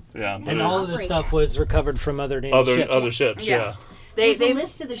 Yeah, And all of this stuff was recovered from other Navy ships. other ships. Yeah. There's a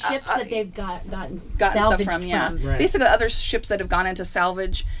list of the ships that they've gotten stuff salvaged from, yeah. Right. Basically, other ships that have gone into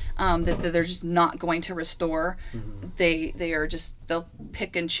salvage that they're just not going to restore. They are just, they'll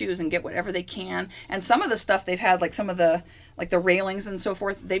pick and choose and get whatever they can. And some of the stuff they've had, like some of the railings and so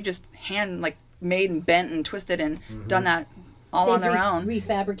forth, they've just made and bent and twisted and done that all on their own.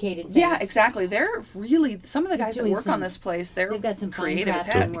 Refabricated things. Yeah, exactly. They're really, some of the guys that doing work on this place, They've got some fine creative as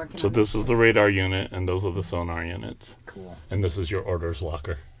craftsmen heck. working So on this is the radar unit, and those are the sonar units. Cool. And this is your orders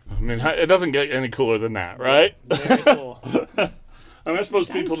locker. I mean, it doesn't get any cooler than that, right? Very cool. I suppose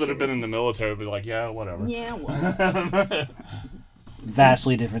people that have been in the military would be like, yeah, whatever. Yeah, well.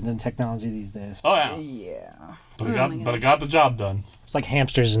 Vastly different than technology these days. Oh, yeah. Yeah. But it got the job done. It's like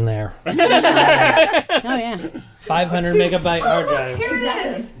hamsters in there. Oh, yeah. 500 megabyte hard drive. Here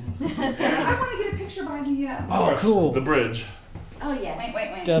it is. I want to get a picture by the. Oh, cool. The bridge. Oh, yes.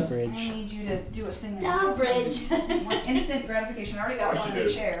 Wait. The I bridge. need you to do a thing. The bridge. Instant gratification. I already got one in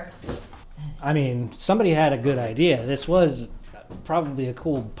the chair. I mean, somebody had a good idea. This was probably a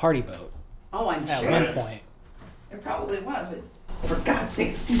cool party boat Oh, I'm at sure. one point. It probably was, but for God's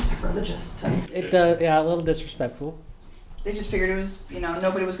sakes, it seems sacrilegious. It does, yeah, a little disrespectful. They just figured it was,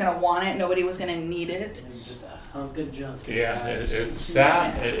 nobody was going to want it, nobody was going to need it. It was just a hunk of junk. Yeah, it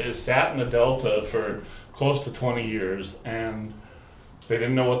sat in the Delta for close to 20 years, and they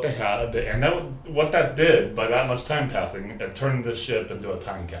didn't know what they had. And what that did, by that much time passing, it turned this ship into a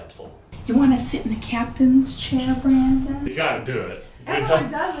time capsule. You want to sit in the captain's chair, Brandon? You gotta do it. Everyone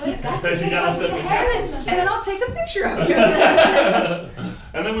does it. You gotta sit in the captain's And chair. then I'll take a picture of you.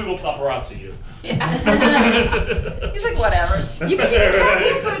 And then we will paparazzi you. Yeah. He's like, whatever. You can be the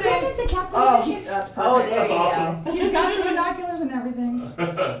captain for a day. Brandon's the captain Oh, of the ship. that's perfect. Oh, there That's you awesome. go. He's got the binoculars and everything.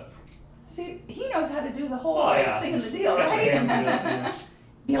 See, he knows how to do the whole Oh, yeah. thing in the deal, Got the right? ham deal, yeah.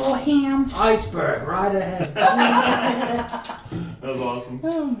 Be a little ham. Iceberg, right ahead. That was awesome.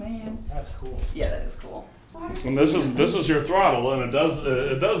 Oh man. That's cool. Yeah, that is cool. And this is your throttle, and it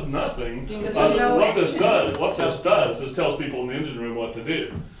does nothing. Does it know What this engine? does is tells people in the engine room what to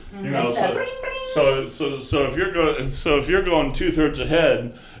do. You know, It's that bring, bring. so if you're going 2/3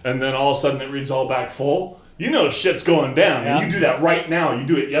 ahead, and then all of a sudden it reads all back full, you know shit's going down. Yeah. And you do that right now. You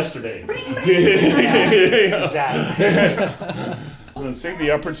do it yesterday. Exactly. And see the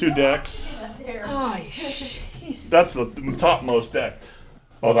upper two decks. Oh, jeez. That's the topmost deck.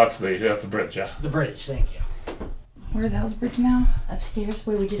 Oh, that's the bridge. Yeah. The bridge, thank you. Where the hell's Bridge now? Upstairs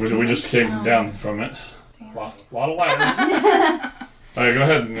where we just We just came down from it. Lot of ladders. All right, go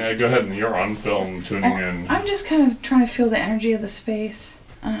ahead, and you're on film tuning in. I'm just kind of trying to feel the energy of the space.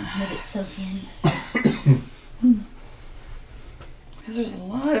 let it soak in. Because there's a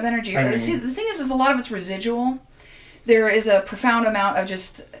lot of energy. I mean- See, the thing is a lot of it's residual. There is a profound amount of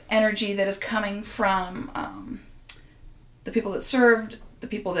just energy that is coming from the people that served, the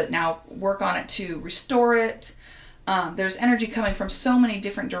people that now work on it to restore it. There's energy coming from so many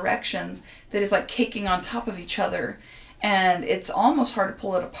different directions that is like caking on top of each other, and it's almost hard to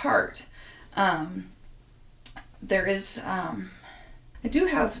pull it apart. There is, I do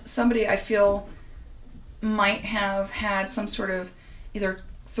have somebody I feel might have had some sort of either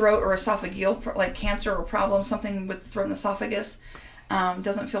throat or esophageal, like cancer or problem, something with the throat and esophagus.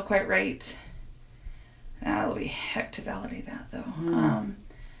 Doesn't feel quite right. That'll be heck to validate that though.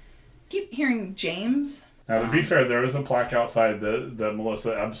 Keep hearing James. Now, to be fair, there is a plaque outside that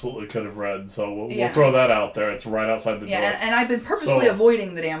Melissa absolutely could have read, so we'll Yeah. throw that out there. It's right outside the door. Yeah, and I've been purposely So-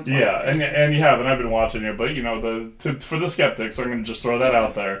 avoiding the damn plaque. Yeah, and you have, and I've been watching you, but you know, for the skeptics, I'm going to just throw that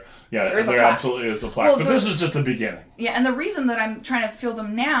out there. Yeah, There is a there plaque. absolutely is a plaque, Well, but this is just the beginning. Yeah, and the reason that I'm trying to feel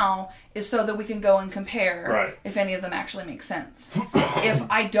them now is so that we can go and compare Right. if any of them actually make sense. If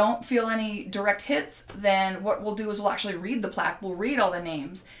I don't feel any direct hits, then what we'll do is we'll actually read the plaque, we'll read all the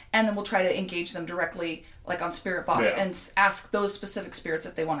names, and then we'll try to engage them directly, like on Spirit Box, Yeah. and ask those specific spirits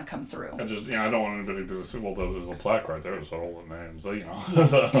if they want to come through. I just, I don't want anybody to say, well, there's a plaque right there, so all the names, you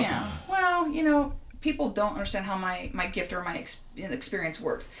know. Yeah. Well, people don't understand how my gift or my experience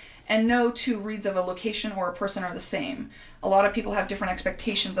works. And no two reads of a location or a person are the same. A lot of people have different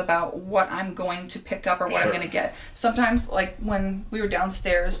expectations about what I'm going to pick up or what I'm Sure. going to get. Sometimes, like when we were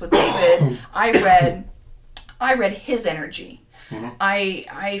downstairs with David, I read his energy. Mm-hmm.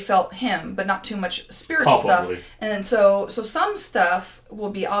 I felt him, but not too much spiritual stuff. Possibly. And then so some stuff will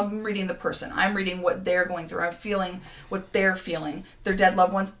be, I'm reading the person. I'm reading what they're going through. I'm feeling what they're feeling. Their dead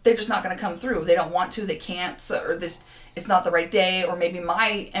loved ones, they're just not going to come through. They don't want to, they can't, or it's not the right day, or maybe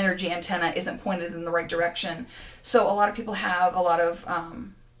my energy antenna isn't pointed in the right direction. So a lot of people have a lot of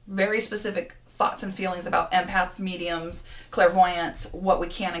very specific thoughts and feelings about empaths, mediums, clairvoyants, what we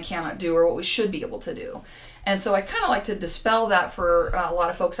can and cannot do, or what we should be able to do. And so I kind of like to dispel that for a lot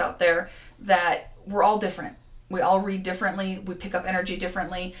of folks out there, that we're all different. We all read differently, we pick up energy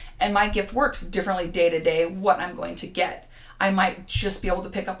differently, and my gift works differently day to day, what I'm going to get. I might just be able to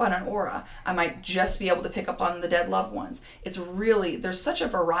pick up on an aura. I might just be able to pick up on the dead loved ones. It's really, there's such a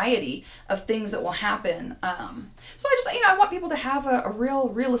variety of things that will happen. So I just, I want people to have a real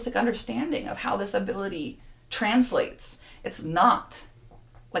realistic understanding of how this ability translates. It's not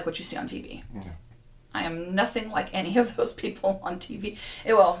like what you see on TV. Yeah. I am nothing like any of those people on TV.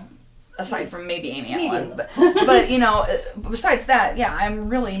 Well, aside from maybe Amy Allen, but besides that, yeah, I'm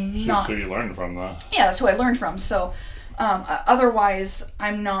really not. That's who you learned from, though. Yeah, that's who I learned from. So, otherwise,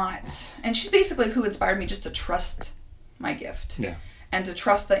 I'm not. And she's basically who inspired me just to trust my gift. Yeah. And to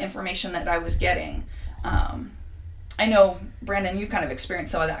trust the information that I was getting. I know, Brandon, you've kind of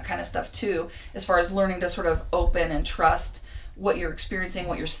experienced some of that kind of stuff too, as far as learning to sort of open and trust what you're experiencing,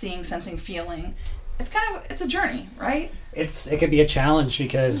 what you're seeing, sensing, feeling. It's a journey, right? It could be a challenge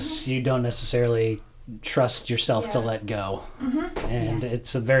because you don't necessarily trust yourself to Yeah. let go. And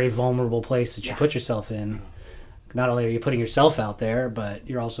it's a very vulnerable place that you put yourself in. Not only are you putting yourself out there, but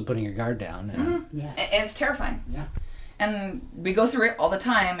you're also putting your guard down. And Yeah. And it's terrifying. Yeah. And we go through it all the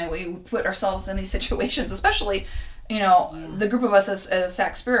time, and we put ourselves in these situations, especially, you know, the group of us as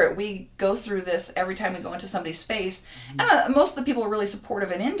Sac Spirit, we go through this every time we go into somebody's space. And most of the people are really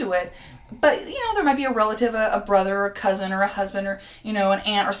supportive and into it. But, you know, there might be a relative, a brother, or a cousin, or a husband, or, you know, an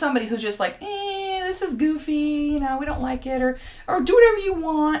aunt, or somebody who's just like, this is goofy, you know, we don't like it, or do whatever you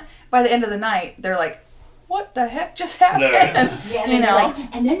want. By the end of the night, they're like, what the heck just happened? Yeah, you know,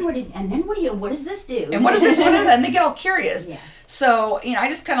 like, and then what does this do? And what does this one is? And they get all curious. Yeah. So, you know, I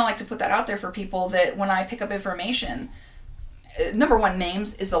just kind of like to put that out there for people that when I pick up information, number one,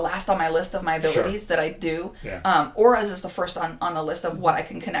 names is the last on my list of my abilities that I do. Yeah. Auras is the first on the list of what I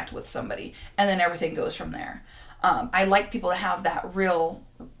can connect with somebody. And then everything goes from there. I like people to have that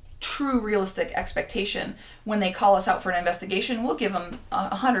true realistic expectation when they call us out for an investigation. We'll give them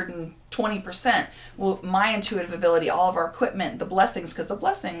 120%. Well, my intuitive ability, all of our equipment, the blessings, because the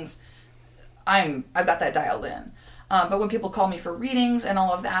blessings, I've got that dialed in. But when people call me for readings and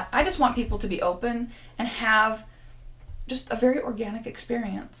all of that, I just want people to be open and have just a very organic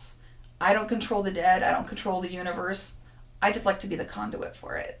experience. I don't control the dead. I don't control the universe. I just like to be the conduit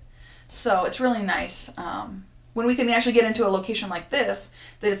for it. So it's really nice when we can actually get into a location like this,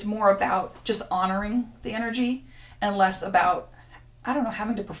 that it's more about just honoring the energy and less about, I don't know,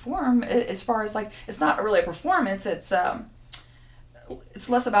 having to perform as far as like, it's not really a performance. It's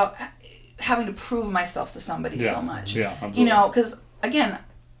less about having to prove myself to somebody so much. Yeah, absolutely. You know, because again,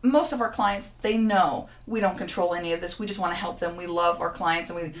 most of our clients, they know we don't control any of this. We just want to help them. We love our clients,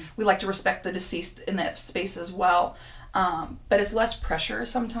 and we like to respect the deceased in that space as well. But it's less pressure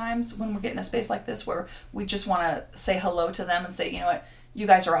sometimes when we're getting a space like this where we just want to say hello to them and say, you know what, you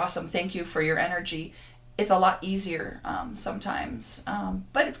guys are awesome. Thank you for your energy. It's a lot easier sometimes.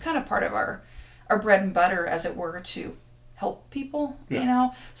 But it's kind of part of our bread and butter, as it were, to help people, you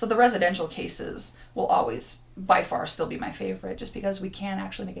know. So the residential cases will always, by far, still be my favorite, just because we can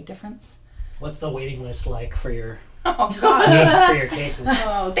actually make a difference. What's the waiting list like for your Oh God! for your cases?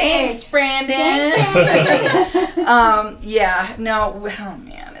 Thanks, Brandon. Yeah, no, oh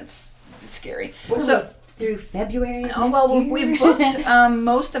man, it's scary. What are we, through February? We've booked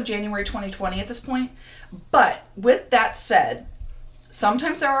most of January 2020 at this point. But with that said,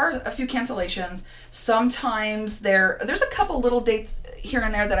 sometimes there are a few cancellations. Sometimes there's a couple little dates here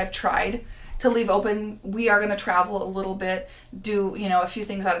and there that I've tried to leave open. We are going to travel a little bit, do, you know, a few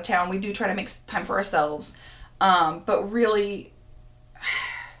things out of town. We do try to make time for ourselves. But really,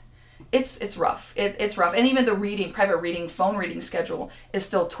 it's rough. It's rough. And even the private reading, phone reading schedule is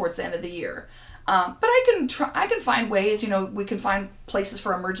still towards the end of the year. But I can find ways, you know, we can find places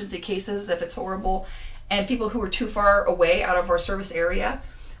for emergency cases if it's horrible, and people who are too far away out of our service area.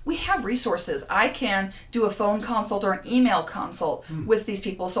 We have resources. I can do a phone consult or an email consult with these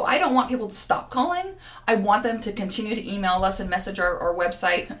people. So I don't want people to stop calling. I want them to continue to email us and message our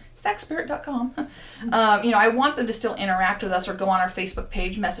website, sacspirit.com. You know, I want them to still interact with us or go on our Facebook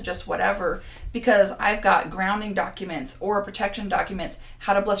page, message us, whatever, because I've got grounding documents, aura protection documents,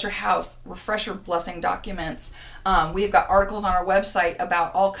 how to bless your house, refresher blessing documents. We've got articles on our website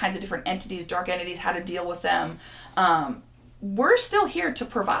about all kinds of different entities, dark entities, how to deal with them. We're still here to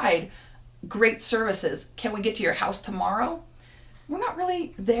provide great services. Can we get to your house tomorrow? We're not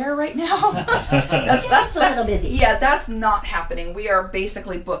really there right now. that's a little busy. Yeah, that's not happening. We are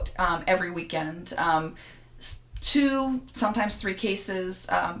basically booked every weekend. 2, sometimes 3 cases.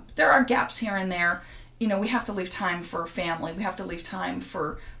 There are gaps here and there. You know, we have to leave time for family. We have to leave time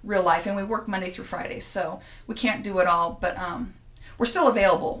for real life. And we work Monday through Friday, so we can't do it all. But we're still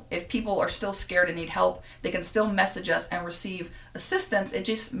available. If people are still scared and need help, they can still message us and receive assistance. It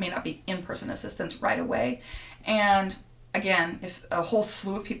just may not be in-person assistance right away. And again, if a whole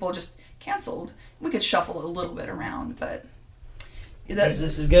slew of people just canceled, we could shuffle a little bit around. But This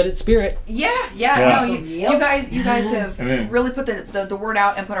is good at Spirit. Yeah. Awesome. No, you guys have really put the word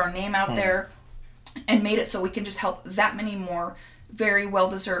out and put our name out there and made it so we can just help that many more very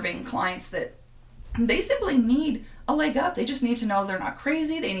well-deserving clients that they simply need a leg up. They just need to know they're not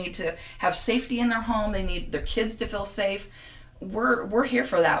crazy. They need to have safety in their home. They need their kids to feel safe. We're here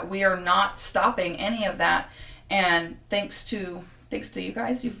for that. We are not stopping any of that. And thanks to you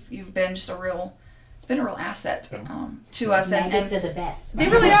guys, you've been just it's been a real asset to us. Maggots and are the best. They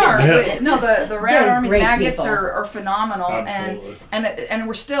really are. No, the RAD Army great maggots people. are phenomenal. Absolutely. And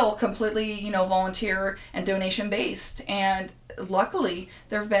we're still completely, you know, volunteer and donation based. And luckily,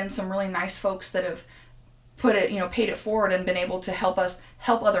 there have been some really nice folks that have paid it forward and been able to help us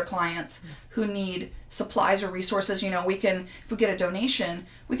help other clients who need supplies or resources. If we get a donation,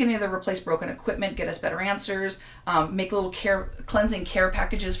 we can either replace broken equipment, get us better answers, make little cleansing care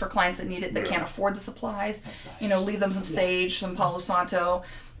packages for clients that need it, that can't afford the supplies. That's nice. Leave them some sage, some Palo Santo,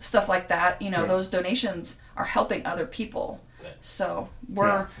 stuff like that. Those donations are helping other people. Good. So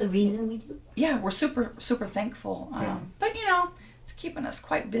That's the reason we do. Yeah, we're super, super thankful. But it's keeping us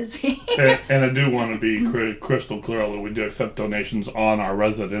quite busy. And I do want to be crystal clear, although we do accept donations on our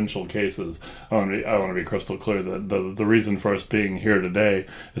residential cases. I want to be crystal clear that the reason for us being here today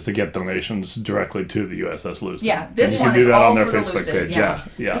is to get donations directly to the USS Lucid. Yeah, this and one you is can do that all on their for the Facebook Lucid. page. Yeah.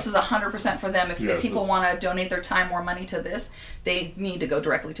 Yeah. This is 100% for them. If Yes, people it's- want to donate their time or money to this, they need to go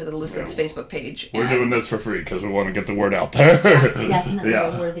directly to the Lucid's Facebook page. We're doing this for free because we want to get the word out there. It's definitely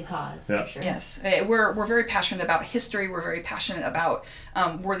Yeah. a worthy cause. Yeah. For sure. Yes, we're very passionate about history. We're very passionate about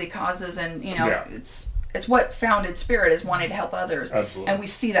worthy causes, and it's what founded Spirit is wanting to help others. Absolutely. And we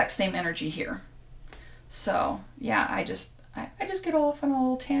see that same energy here. So yeah, I just get off on a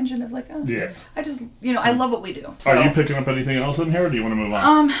little tangent of I just I love what we do. So, Are you picking up anything else in here, or do you want to move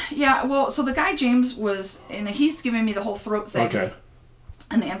on? Yeah, well, so the guy James he's giving me the whole throat thing. Okay.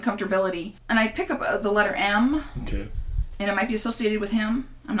 And the uncomfortability, and I pick up the letter M. Okay. And it might be associated with him.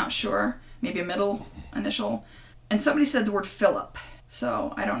 I'm not sure. Maybe a middle initial. And somebody said the word Philip.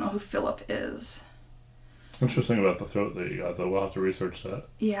 So I don't know who Philip is. Interesting about the throat that you got, though. We'll have to research that.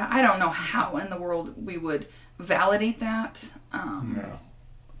 Yeah, I don't know how in the world we would validate that. Yeah.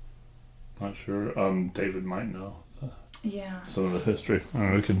 Not sure. David might know Yeah. some of the history.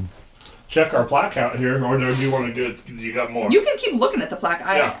 We can check our plaque out here, or do you want to get? You got more? You can keep looking at the plaque.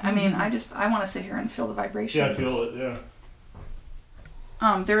 Yeah. I mean, I want to sit here and feel the vibration. Yeah, I feel it. Yeah.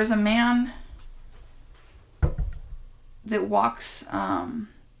 There is a man that walks.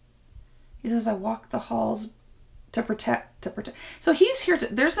 He says, "I walk the halls to protect." So he's here to.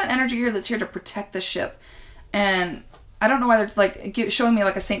 There's an energy here that's here to protect the ship, and I don't know whether it's showing me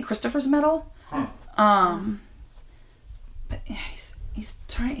like a St. Christopher's medal. Huh. But yeah, he's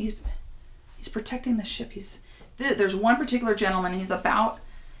protecting the ship. There's one particular gentleman. He's about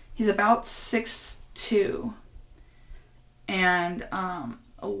 6'2", and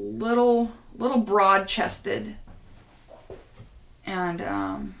a little broad chested,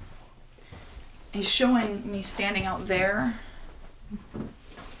 and he's showing me standing out there,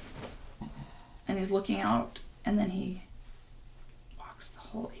 and he's looking out, and then he walks the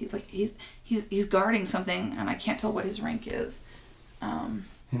whole. He's guarding something, and I can't tell what his rank is.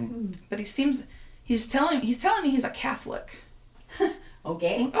 But he's telling me he's a Catholic.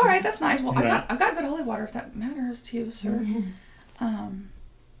 Okay. All right, that's nice. Well, Right. I've got good holy water if that matters to you, sir.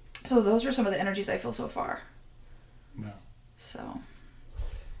 So those are some of the energies I feel so far. Yeah. So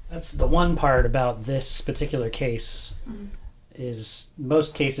That's the one part about this particular case. Is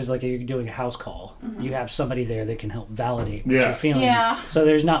most cases, like you're doing a house call, you have somebody there that can help validate what Yeah. you're feeling. Yeah. So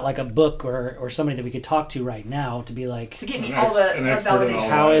there's not like a book or somebody that we could talk to right now to be like, to get me An all the an expert in all validation.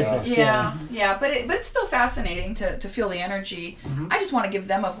 how that, is yeah. this? Yeah, but it's still fascinating to feel the energy. I just want to give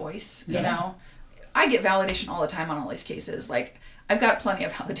them a voice. You know, I get validation all the time on all these cases. Like I've got plenty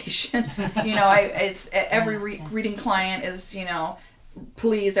of validation. It's every reading client is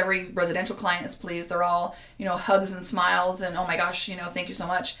pleased. Every residential client is pleased. They're all hugs and smiles and oh my gosh, thank you so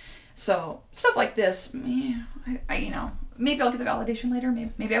much. So stuff like this, I maybe I'll get the validation later.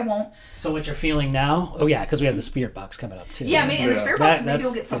 Maybe I won't. So what you're feeling now? Oh yeah, because we have the spirit box coming up too. Yeah, maybe in the spirit box, maybe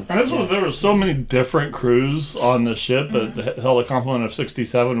we'll get something. There were so many different crews on the ship. It held a complement of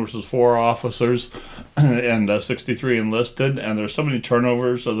 67, which was 4 officers, and 63 enlisted. And there's so many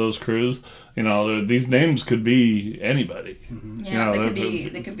turnovers of those crews. These names could be anybody. Yeah,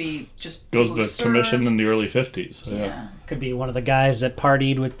 they could be just Goes people who to commission served. in the early 50s. Yeah. Could be one of the guys that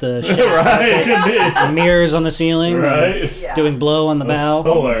partied with the shit. Right, it could The mirrors on the ceiling. Right. Yeah. Doing blow on the bow.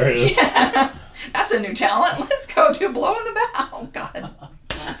 Hilarious. That's a new talent. Let's go do blow in the bow. Oh, God.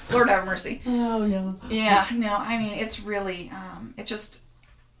 Lord have mercy. Oh no. Yeah, no, I mean, it's really,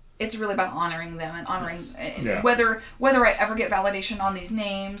 it's really about honoring them and honoring Yeah. whether I ever get validation on these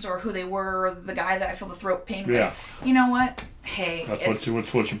names or who they were, or the guy that I feel the throat pain with. Yeah. You know what? Hey, That's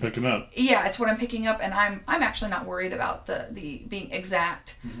what you're picking up. yeah, it's what I'm picking up, and I'm actually not worried about the being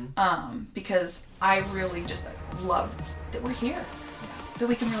exact, because I really just love that we're here, that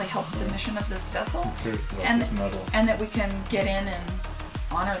we can really help the mission of this vessel, Curious about and this medal. and that we can get in and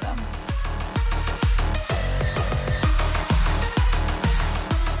honor them.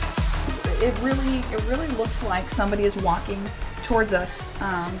 It really looks like somebody is walking towards us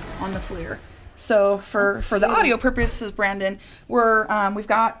on the FLIR. So for the audio purposes, Brandon, we've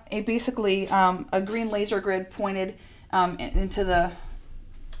got basically a green laser grid pointed into the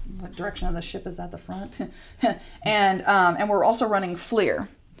what direction of the ship is that? The front, and we're also running FLIR.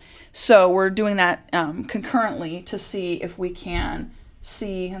 So we're doing that concurrently to see if we can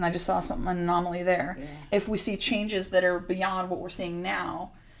see, and I just saw an anomaly there. Yeah. If we see changes that are beyond what we're seeing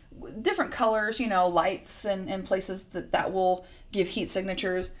now, different colors, lights and places that will give heat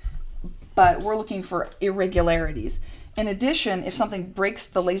signatures, but we're looking for irregularities. In addition, if something breaks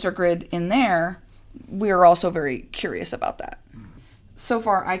the laser grid in there, we are also very curious about that. So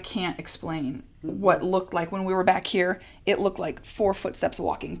far, I can't explain what looked like when we were back here. It looked like 4 footsteps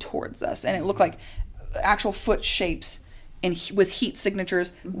walking towards us, and it looked like actual foot shapes with heat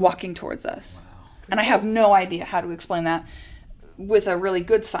signatures walking towards us. Wow. And I have no idea how to explain that with a really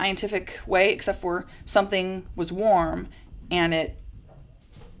good scientific way, except for something was warm and it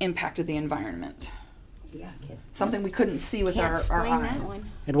impacted the environment. Yeah, something we couldn't see with our eyes.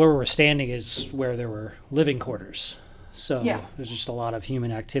 And where we're standing is where there were living quarters. So there's just a lot of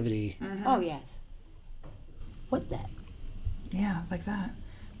human activity. Mm-hmm. Oh, yes. What that? Yeah, like that.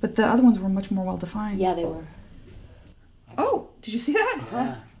 But the other ones were much more well-defined. Yeah, they were. Oh, did you see that?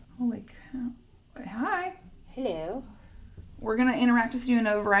 Yeah. Holy cow. Hi. Hello. We're going to interact with you in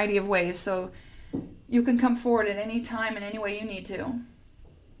a variety of ways, so you can come forward at any time in any way you need to.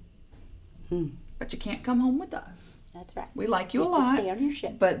 But you can't come home with us. That's right. We like you a lot. Stay on your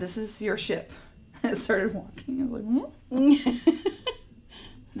ship. But this is your ship. I started walking. I was like,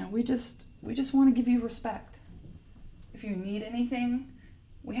 No, we just want to give you respect. If you need anything,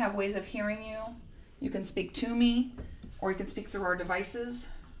 we have ways of hearing you. You can speak to me, or you can speak through our devices.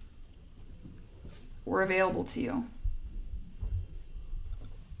 We're available to you.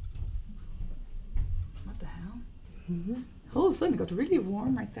 What the hell? Mm-hmm. All of a sudden it got really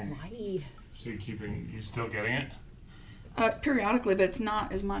warm right there. Why? So you still getting it? Periodically, but it's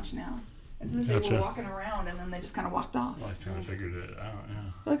not as much now. It's as if they were walking around and then they just kind of walked off. Well, I kind of figured it out,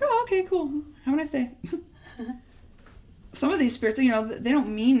 yeah. Like, oh, okay, cool. Have a nice day. Some of these spirits, they don't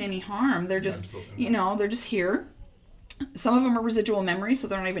mean any harm. They're just, they're just here. Some of them are residual memories, so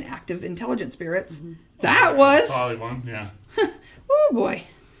they're not even active intelligent spirits. Mm-hmm. That was... Solid one, yeah. Oh, boy.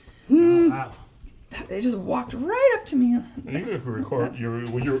 Oh, wow. They just walked right up to me. And you could record you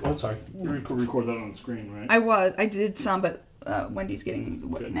could record that on the screen, right? I did some, but Wendy's getting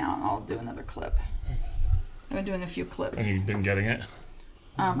now. I'll do another clip. I've been doing a few clips. And you've been getting it?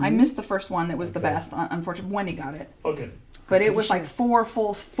 I missed the first one that was the best. Unfortunately, Wendy got it. Okay. But it was like 4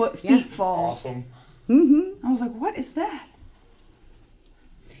 full feet falls. Awesome. Mm-hmm. I was like, what is that?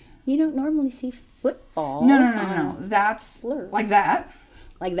 You don't normally see footfalls. No. That's FLIR. like that.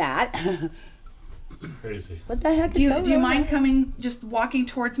 Like that. Crazy. What the heck do you mind coming, just walking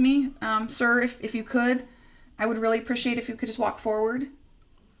towards me, sir, if you could? I would really appreciate if you could just walk forward.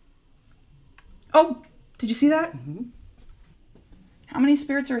 Oh, did you see that? Mm-hmm. How many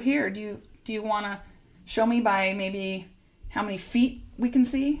spirits are here? Do you want to show me by maybe how many feet we can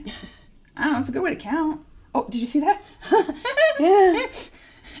see? I don't know. It's a good way to count. Oh, did you see that? Yeah.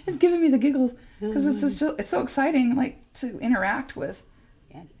 It's giving me the giggles because it's so exciting, like, to interact with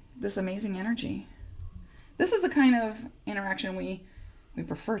this amazing energy. This is the kind of interaction we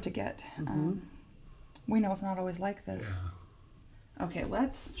prefer to get. Mm-hmm. We know it's not always like this. Yeah. Okay,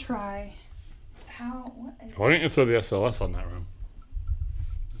 let's try. Why don't you throw the SLS on that room?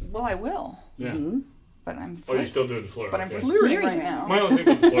 Well, I will. Yeah. Mm-hmm. But I'm. You're still doing the FLIR. But I'm FLIRing right now. My only thing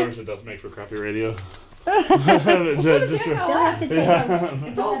with the FLIR is it does make for crappy radio. Well, so does the SLS.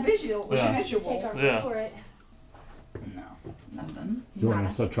 It's all visual. Take our word for it. No, nothing. Do you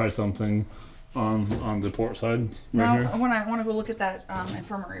want to try something on the port side? No, here? I want to go look at that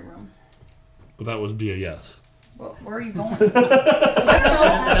infirmary room. But that would be a yes. Well, where are you going? She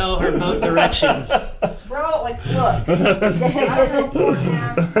doesn't know her boat directions. Bro, like, look. I don't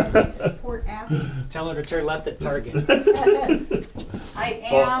know port aft. Tell her to turn left at Target. I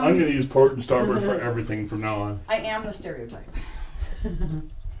am. Well, I'm going to use port and starboard for everything from now on. I am the stereotype.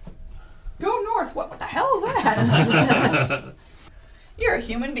 Go north. What the hell is that? You're a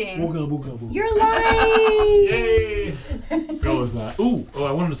human being. Booga, booga, booga. You're alive! Yay! Go with that.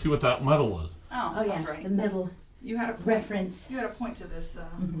 I wanted to see what that medal was. Oh, yeah, that's right. the middle You had a point. reference. You had a point to this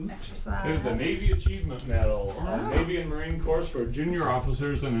exercise. It was a Navy Achievement Medal, Navy and Marine Corps for junior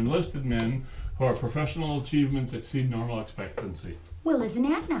officers and enlisted men whose professional achievements exceed normal expectancy. Well, isn't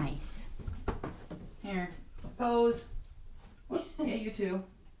that nice? Here, pose. Yeah, you too.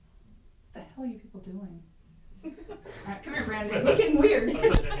 What the hell are you people doing? All right, come here, Brandon. You're getting weird.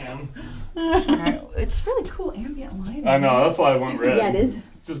 I'm such a ham. All right, it's really cool ambient lighting. I know, that's why I went red. Yeah, it is.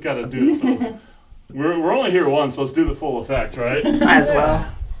 Just got to do it. We're only here once. Let's do the full effect, right? Might as well.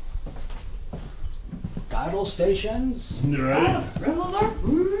 Tidal stations. You ready?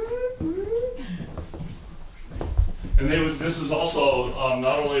 And this is also,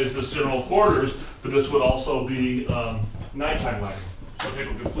 not only is this general quarters, but this would also be nighttime lighting, so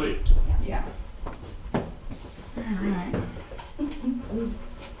people can sleep. Yeah. Alright.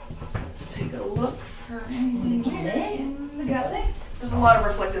 Let's take a look for anything in the galley. There's a lot of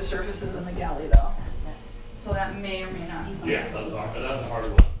reflective surfaces in the galley though. So that may or may not. Yeah, that's a hard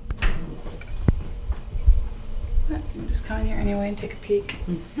one. Let me just come in here anyway and take a peek.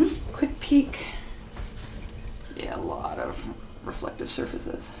 Quick peek. Yeah, a lot of reflective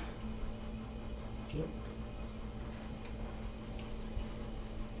surfaces.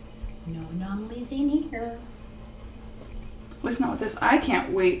 No anomalies in here. At least not with this. I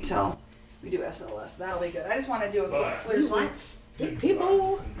can't wait till we do SLS. That'll be good. I just want to do a quick flare sweep. Stick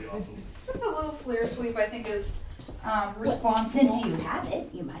people. Just a little flare sweep I think is Well, responsible. since you have it,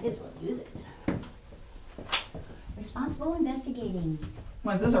 you might as well use it. Responsible investigating.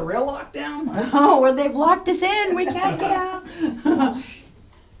 Was this a real lockdown? Oh, well, they've locked us in. We can't get out.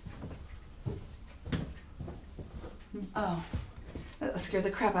 Oh, that scared the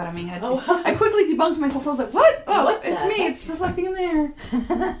crap out of me. Oh. I quickly debunked myself. I was like, what? Oh, What it's the me. heck? It's reflecting in there.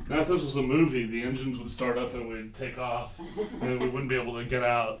 Now, if this was a movie, the engines would start up and we'd take off, and we wouldn't be able to get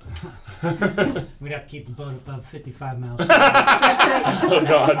out. We'd have to keep the boat above 55 miles. Oh,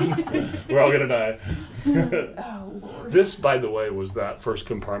 God. We're all going to die. Oh, Lord. This, by the way, was that first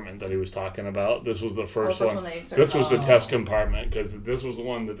compartment that he was talking about. This was the first first one. one they started This was the off. test compartment, because this was the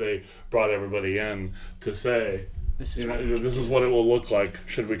one that they brought everybody in to say, This is you know, what we this is what it will look like.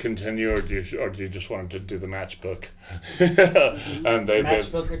 Should we continue, or do you just want to do the matchbook? And they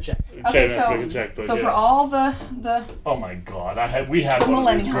matchbook or check. Okay, checkbook, so yeah. for all the Oh my God, we had The one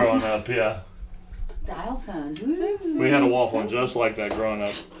of these millennials. growing up. Yeah, Dial phone. we had a wall phone just like that growing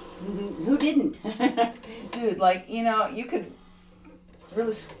up. Who didn't? dude, like, you know, you could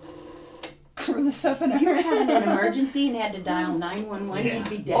really screw this up in a If you were hurry. having an emergency and had to dial 911, you'd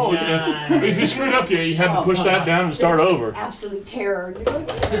be dead. Oh, yeah. If you screwed up, you had to push that down and start over. Absolute terror. You're like,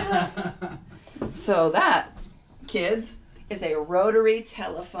 "Yeah." So that, kids, is a rotary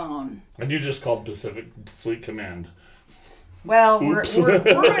telephone. And you just called Pacific Fleet Command. Well, Oops.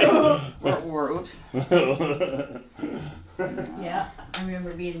 we're oops. Yeah, I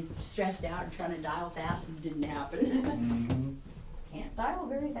remember being stressed out and trying to dial fast and it didn't happen. Can't dial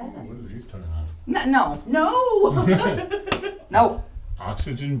very fast. What are these turning on? No, No! no.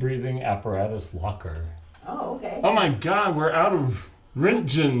 Oxygen breathing apparatus locker. Oh, okay. Oh my God, we're out of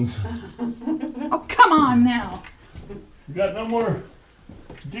Rentgens. Oh, come on now. We got no more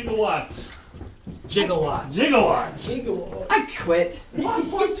gigawatts. Gigawatts. Gigawatts. I quit.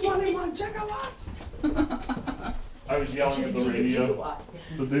 1.21 gigawatts. I was yelling at the Should've used a radio, gigawatt.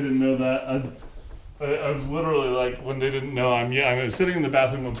 but they didn't know that. I was literally like, when they didn't know, I was sitting in the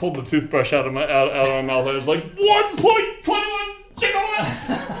bathroom and pulled the toothbrush out of my mouth. I was like, 1.21 gigawatts.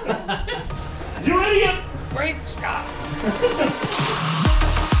 You idiot! Great Scott.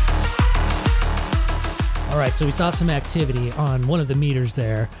 All right, so we saw some activity on one of the meters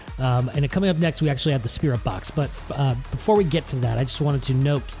there. And coming up next, we actually have the Spirit Box. But before we get to that, I just wanted to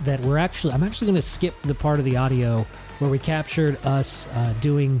note that I'm actually going to skip the part of the audio where we captured us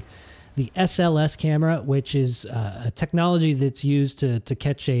doing the SLS camera, which is a technology that's used to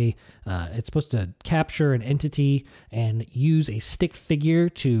catch it's supposed to capture an entity and use a stick figure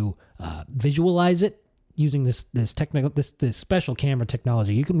to visualize it. Using this special camera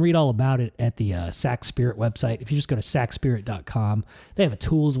technology. You can read all about it at the SAC Spirit website. If you just go to sacspirit.com, they have a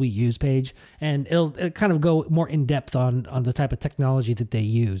tools we use page, and it'll kind of go more in depth on the type of technology that they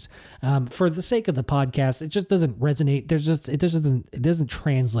use. For the sake of the podcast, it just doesn't resonate. It doesn't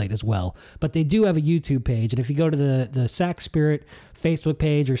translate as well. But they do have a YouTube page, and if you go to the SAC Spirit Facebook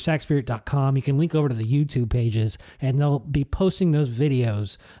page or sacspirit.com, you can link over to the YouTube pages, and they'll be posting those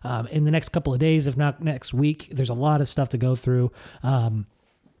videos in the next couple of days, if not next week. There's a lot of stuff to go through,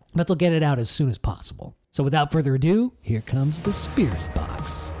 but they'll get it out as soon as possible. So without further ado, here comes the Spirit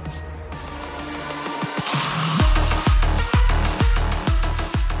Box.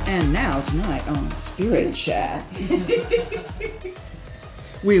 And now tonight on Spirit Chat,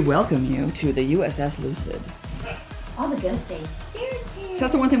 we welcome you to the USS Lucid. All the ghosts say, spirits here. So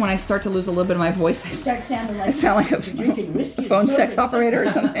that's the one thing when I start to lose a little bit of my voice, Start sounding I like sound like a drinking whiskey. phone and sex soda. operator or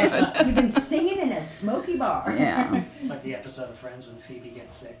something. You've been singing in a smoky bar. Yeah. It's like the episode of Friends when Phoebe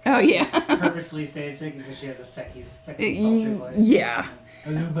gets sick. Oh yeah. Purposely stays sick because she has a sexy sultry voice. Yeah.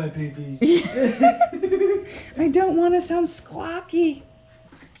 Hello, my babies. I don't want to sound squawky.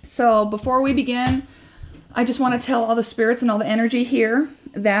 So before we begin, I just want to tell all the spirits and all the energy here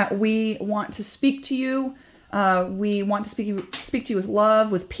that we want to speak to you. We want to speak to you with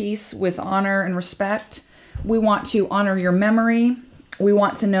love, with peace, with honor and respect. We want to honor your memory. We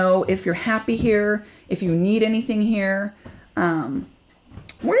want to know if you're happy here, if you need anything here.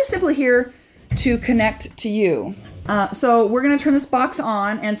 We're just simply here to connect to you. So we're going to turn this box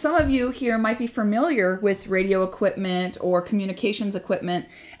on, and some of you here might be familiar with radio equipment or communications equipment,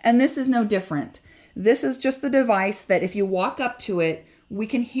 and this is no different. This is just the device that if you walk up to it, we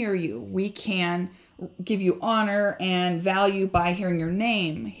can hear you. We can give you honor and value by hearing your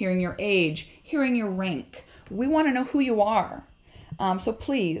name, hearing your age, hearing your rank. We want to know who you are. So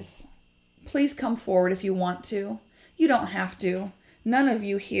please come forward if you want to. You don't have to. None of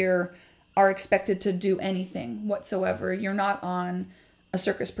you here are expected to do anything whatsoever. You're not on a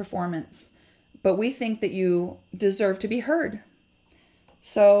circus performance. But we think that you deserve to be heard.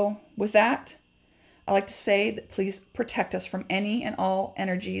 So with that, I like to say that please protect us from any and all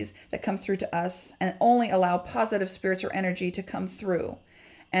energies that come through to us, and only allow positive spirits or energy to come through.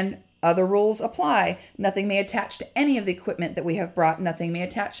 And other rules apply. Nothing may attach to any of the equipment that we have brought. Nothing may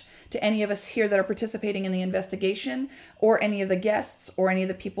attach to any of us here that are participating in the investigation, or any of the guests, or any of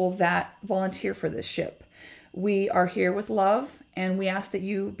the people that volunteer for this ship. We are here with love, and we ask that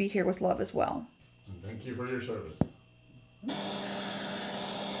you be here with love as well. And thank you for your service.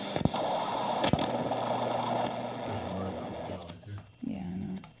 Yeah, I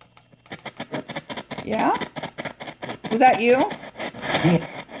know. Yeah? Was that you?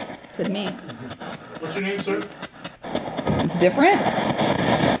 Said me. What's your name, sir? It's different?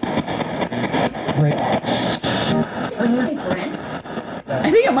 Did you say Brent? I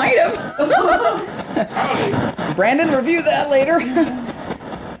think it might have. Howdy. Brandon, review that later.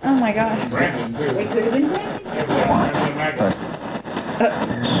 Oh my gosh. Brandon, too. It could have been Brent. Brandon Magnus.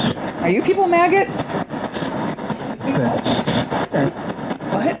 Are you people maggots?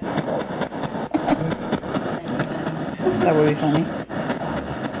 What? That would be funny.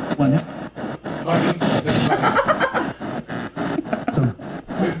 Funny? Is it funny?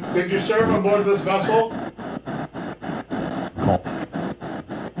 Did you serve aboard this vessel?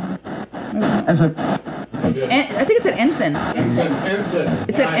 I did. I think it's an ensign. Ensign.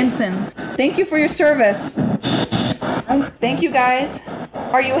 It's an ensign. Thank you for your service. Thank you, guys.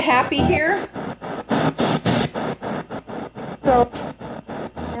 Are you happy here? Help.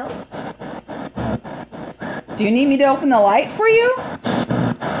 Do you need me to open the light for you?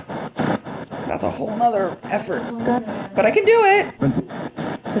 That's a whole nother effort. But I can do it.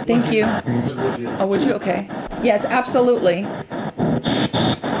 So thank you. Oh, would you? Okay. Yes, absolutely.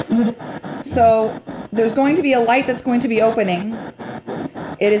 So there's going to be a light that's going to be opening.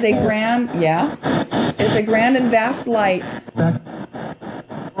 It is a grand, it's a grand and vast light.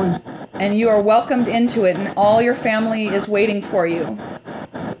 And you are welcomed into it, and all your family is waiting for you.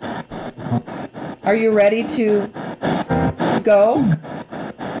 Are you ready to go?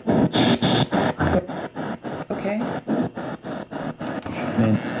 Okay.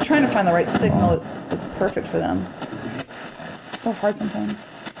 I'm trying to find the right signal that's perfect for them. It's so hard sometimes.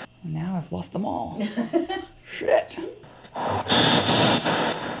 Now I've lost them all. Shit.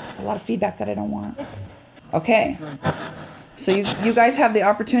 That's a lot of feedback that I don't want. Okay. So you guys have the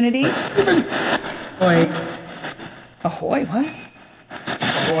opportunity. Ahoy. Ahoy, what?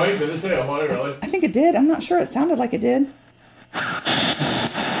 Ahoy? Did it say ahoy, really? I think it did. I'm not sure. It sounded like it did.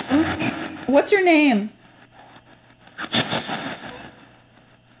 What's your name?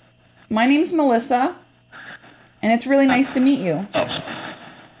 My name's Melissa, and it's really nice to meet you.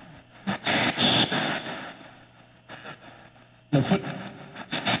 I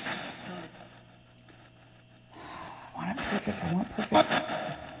want perfect.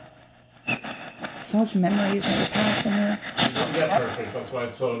 So much memories of the past in here. You don't get perfect. That's why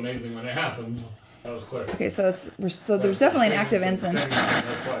it's so amazing when it happens. That was clear. Okay, so there's definitely an active ensign.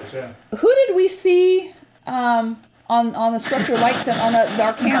 Twice, yeah. Who did we see on the structure lights and on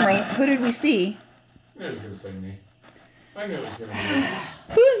our camera? Who did we see? I knew it was going to say me. I knew it was going to be me.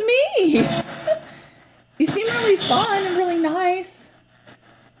 Who's me? You seem really fun and really nice.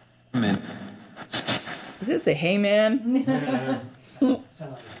 Man. Did it say, hey, man? Sound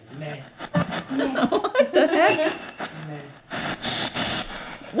like man. What the heck?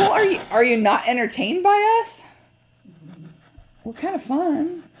 Well, are you not entertained by us? We're kind of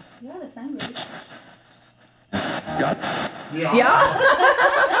fun. You're the fun lady. Yeah.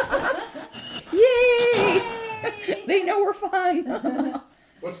 Yay! They know we're fun.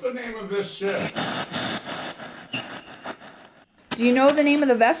 What's the name of this ship? Do you know the name of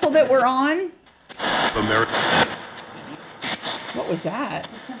the vessel that we're on? America. What was that?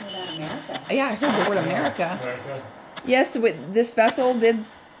 Something about America. Yeah, I heard the word America. America. Yes, this vessel did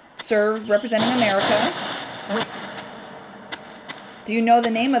serve representing America. Do you know the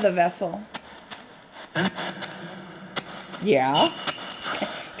name of the vessel? Yeah.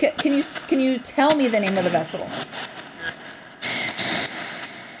 Can you tell me the name of the vessel?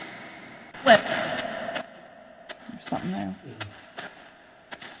 There's something there.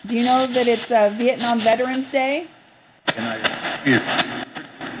 Do you know that it's Vietnam Veterans Day?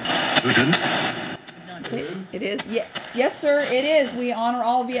 It is. Yeah. Yes, sir. It is. We honor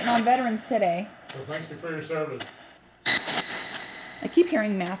all Vietnam veterans today. So thank you for your service. I keep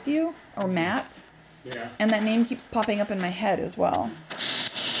hearing Matthew or Matt, Yeah. and that name keeps popping up in my head as well.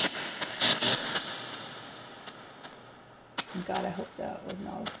 God, I hope that was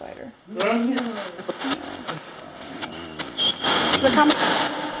not a spider.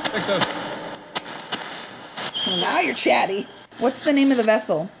 Now you're chatty. What's the name of the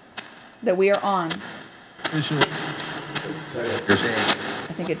vessel that we are on? I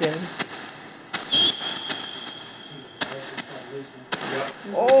think it did.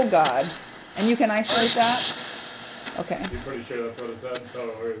 Oh, God. And you can isolate that? Okay. You're pretty sure that's what it said? So,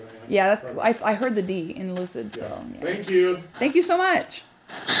 Yeah, that's. I heard the D in Lucid, so. Yeah. Thank you. Thank you so much.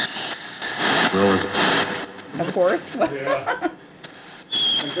 Of course. Yeah.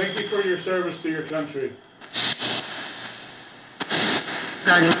 And thank you for your service to your country.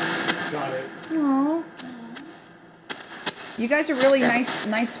 Got it. Aww. You guys are really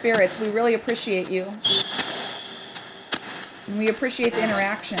nice spirits. We really appreciate you. And we appreciate the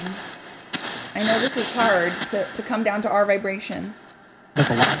interaction. I know this is hard to come down to our vibration.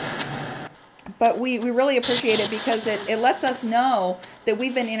 But we really appreciate it because it lets us know that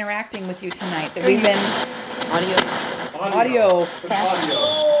we've been interacting with you tonight. That we've been audio. That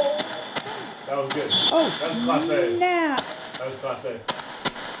was good. Oh, that was class A. snap. That was class A.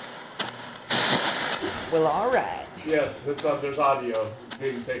 Well, all right. Yes, there's audio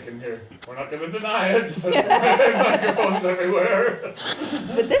being taken here. We're not going to deny it. Microphones everywhere.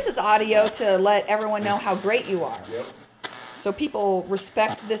 But this is audio to let everyone know how great you are. Yep. So people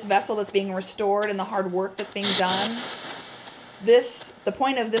respect this vessel that's being restored and the hard work that's being done. The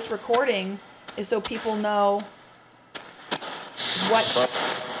point of this recording is so people know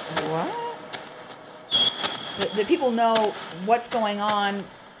that people know what's going on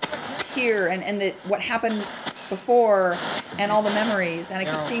here and that what happened before and all the memories. And I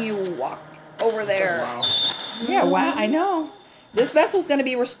keep seeing you walk over there. Wow. Yeah, wow, I know. This vessel's going to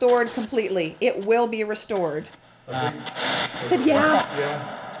be restored completely. It will be restored. I said, yeah.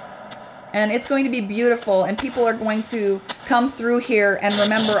 And it's going to be beautiful, and people are going to come through here and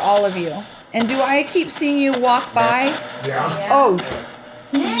remember all of you. And do I keep seeing you walk by? Yeah. Oh.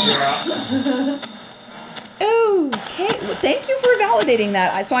 Yeah. Okay. Well, thank you for validating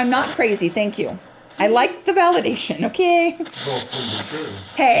that. So I'm not crazy. Thank you. I like the validation, okay? Both things are true.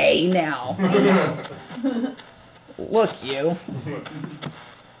 Hey, now. Look, you.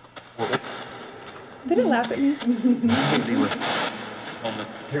 Did it laugh at me? Humor.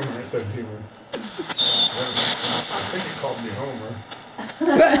 I said humor. I think it called me Homer.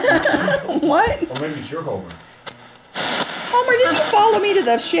 What? Or maybe it's your Homer. Homer, did you follow me to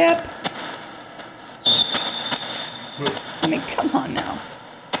the ship? I mean, come on now.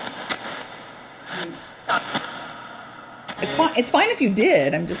 It's fine. It's fine if you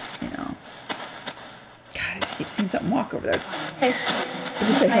did. I'm just, God, I just keep seeing something walk over there. Hey. I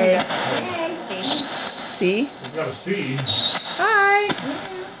just said hey. Hey, See? We've got a C. Hi.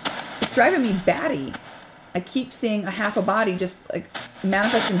 It's driving me batty. I keep seeing a half a body just like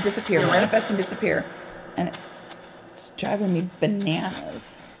manifest and disappear, and it's driving me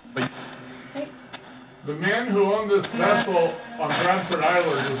bananas. The man who owned this vessel on Bradford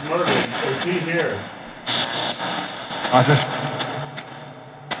Island was murdered. Is he here?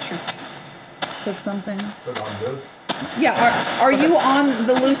 Said something. Said on this. Yeah, are you on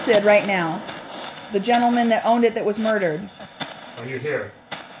the Lucid right now? The gentleman that owned it that was murdered. Are you here?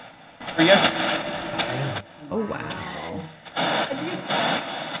 Oh wow.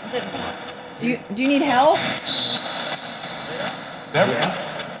 Do you need help? Yeah.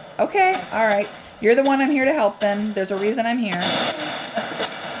 Okay, all right. You're the one I'm here to help then. There's a reason I'm here.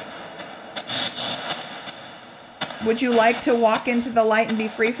 Would you like to walk into the light and be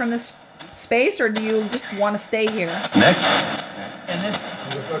free from this space, or do you just want to stay here?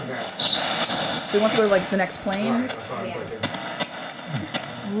 What's up next? So he wants to go to like the next plane? Right, that's what I'm thinking.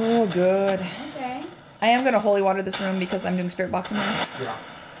 Oh, good. Okay. I am going to holy water this room because I'm doing spirit boxing now. Yeah.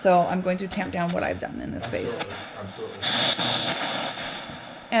 So I'm going to tamp down what I've done in this space. Absolutely.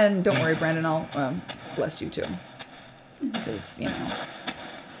 And don't worry, Brandon, I'll bless you too. because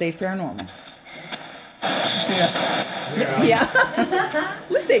safe paranormal. Yeah. Yeah.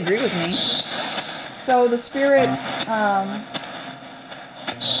 At least they agree with me. So the spirit,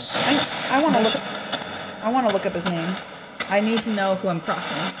 I want to look. I want to look up his name. I need to know who I'm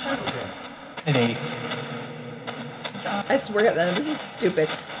crossing. Okay. I swear that this is stupid.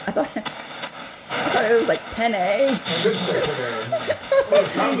 I thought it was like Penne. That's what it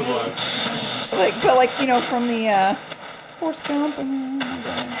sounded like. But from the Forrest Gump.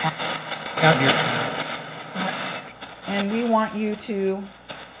 Out here. And we want you to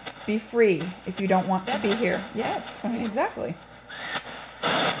be free if you don't want to be here. Yes, exactly.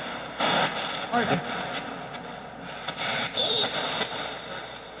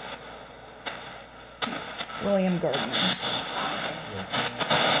 William Gardner.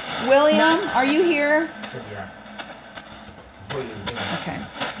 William, are you here? Okay.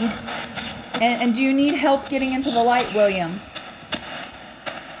 And do you need help getting into the light, William?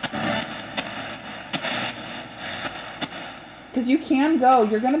 Because you can go.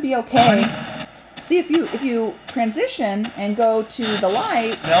 You're going to be okay. See, if you transition and go to the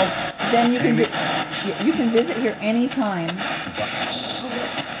light, then you can visit here anytime.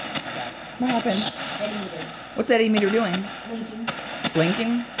 What happened? Eddie meter. What's that meter doing? Blinking.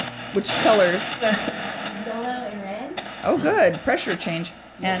 Blinking? Which colors? Yellow and red. Oh, good. Pressure change.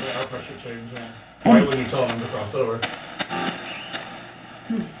 And Our pressure change. Why when you tell them to cross over?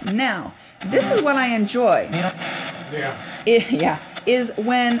 now, this is what I enjoy. Yeah. Is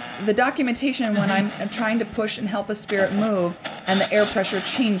when the documentation, when I'm trying to push and help a spirit move, and the air pressure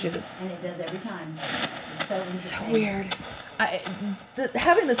changes. And it does every time. It's so So interesting. weird.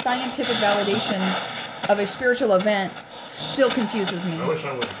 Having the scientific validation of a spiritual event still confuses me. I wish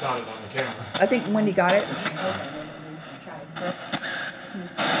I would have caught it on the camera. I think Wendy got it.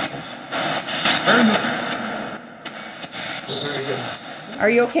 It's very good. Are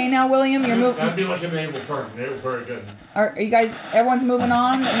you okay now, William? You're moving. That'd be like a naval term. They were very good. Are you guys? Everyone's moving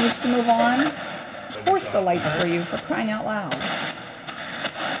on. That needs to move on. Force the lights for you, for crying out loud.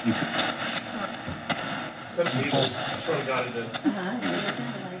 Some people, I swear to God, it did. So it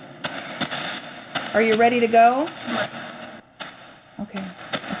sounded like Are you ready to go? Okay,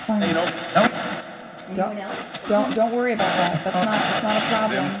 that's fine. anyone else? Don't worry about that. That's not a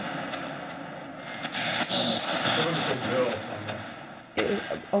problem. There was some girl on there. It was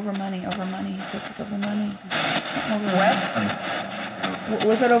over money. He says it's over money. Something over money.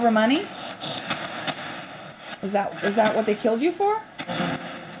 Was it over money? Is that what they killed you for?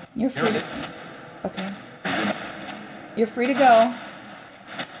 You're free to. Okay. You're free to go.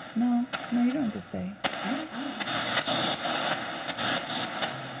 No, you don't have to stay.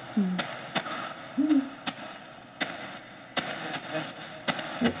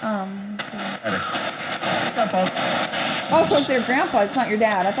 Oh, so it's your grandpa. It's not your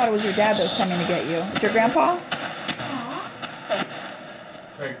dad. I thought it was your dad that was coming to get you. It's your grandpa?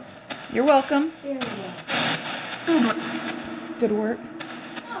 Thanks. You're welcome. Very well. Good work.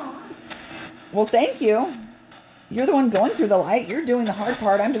 Well, thank you. You're the one going through the light. You're doing the hard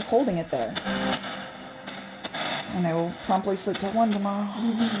part. I'm just holding it there. And I will promptly sleep till 1 tomorrow.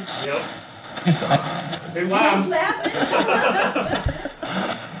 Yep. They He's laughed. laughing.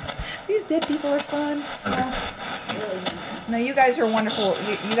 These dead people are fun. No, you guys are wonderful.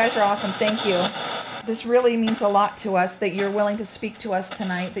 You guys are awesome. Thank you. This really means a lot to us that you're willing to speak to us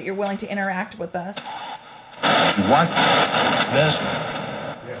tonight, that you're willing to interact with us. What? This?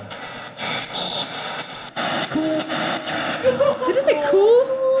 Yeah. Did it say cool?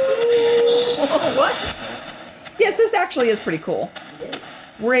 What? Yes, this actually is pretty cool.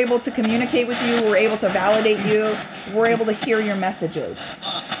 We're able to communicate with you. We're able to validate you. We're able to hear your messages.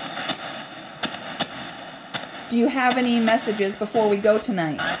 Do you have any messages before we go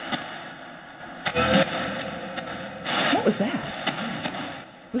tonight? What was that?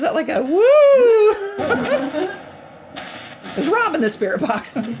 Was that like a woo? Is Rob in the spirit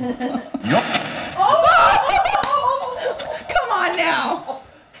box? Yup. Come on now.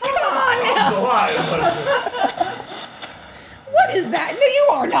 Come on It's now. a lie. What is that? No, you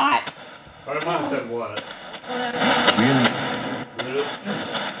are not. I might have said what? Really?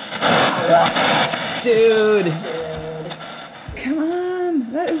 Dude. Come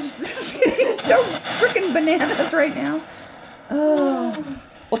on. That is just getting so freaking bananas right now. Oh.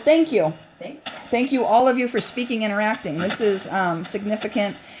 Well, thank you. Thanks. Thank you, all of you, for speaking, interacting. This is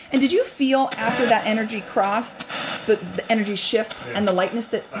significant. And did you feel after that energy crossed, the energy shift and the lightness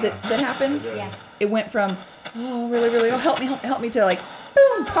that happened? Yeah. It went from, oh, really, really, oh, help me, to like,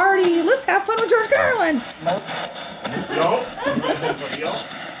 boom, party, let's have fun with George Carlin. Yup.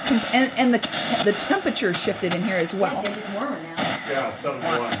 and the temperature shifted in here as well. Yeah, it's warmer now. Yeah, it's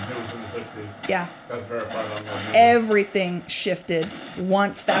 71. It was in the 60s. Yeah. That's verified on the Everything shifted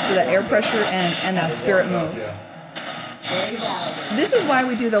once after that air pressure and that spirit moved. Yeah. Very valid. This is why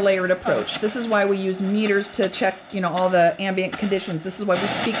we do the layered approach. This is why we use meters to check, all the ambient conditions. This is why we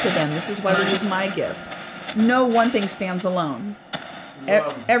speak to them. This is why we use my gift. No one thing stands alone.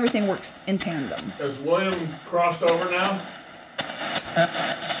 Everything works in tandem. Is William crossed over now?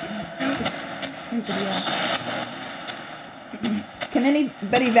 Here's the deal. Can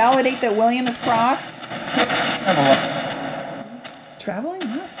anybody validate that William is crossed? Traveling?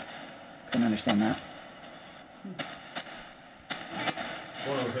 What? Couldn't understand that.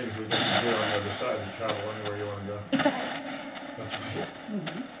 One of the things we get to do on the other side is travel anywhere you want to go. That's right.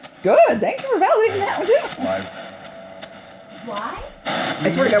 Good. Thank you for validating that one too. Why? I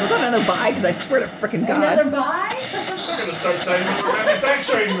swear to God, was that another buy? Because I swear to frickin' Another God. buy? I'm going to start saying that we're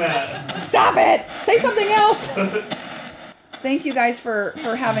manufacturing that. Stop it! Say something else! Thank you guys for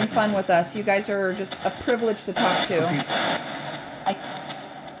having fun with us. You guys are just a privilege to talk to.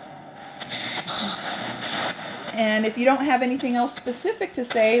 And if you don't have anything else specific to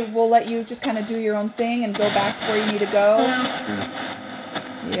say, we'll let you just kind of do your own thing and go back to where you need to go.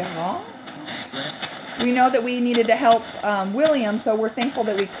 Yeah. We know that we needed to help William, so we're thankful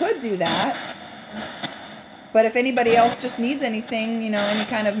that we could do that. But if anybody else just needs anything, any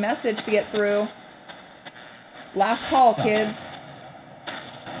kind of message to get through, last call, kids.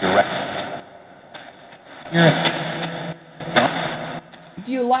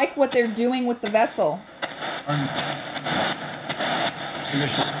 Do you like what they're doing with the vessel?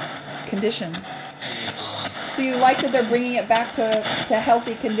 Condition. So you like that they're bringing it back to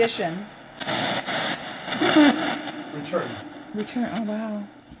healthy condition? Return. Oh, wow.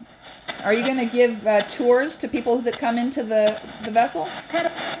 Are you going to give tours to people that come into the vessel?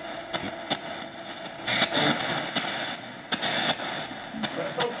 Help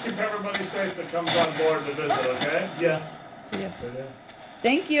keep everybody safe that comes on board to visit, okay? Yes. Yes.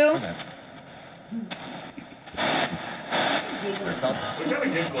 Thank you. We got a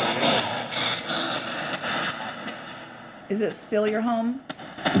gig going, yeah. Is it still your home?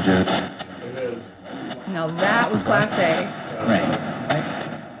 It is. Now that was Class A. Right.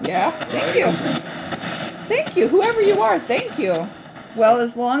 Yeah, thank you. Thank you. Whoever you are, thank you. Well,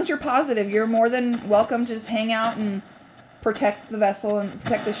 as long as you're positive, you're more than welcome to just hang out and protect the vessel and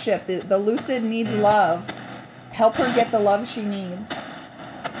protect the ship. The Lucid needs love. Help her get the love she needs.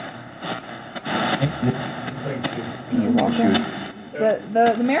 Thank you. You're welcome.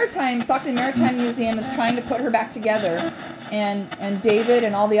 The Stockton Maritime Museum is trying to put her back together. And David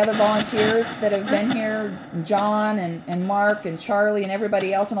and all the other volunteers that have been here, John and Mark and Charlie and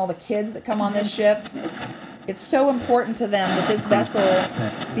everybody else and all the kids that come on this ship, it's so important to them that this vessel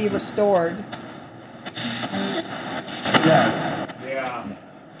be restored. Yeah.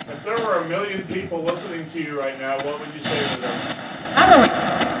 If there were 1 million people listening to you right now, what would you say to them? Howdy.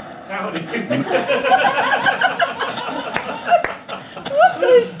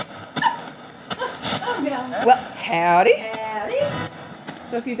 Well, howdy. Howdy.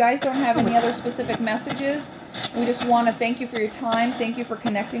 So if you guys don't have any other specific messages, we just want to thank you for your time. Thank you for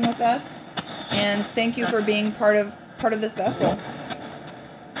connecting with us, and thank you for being part of this vessel.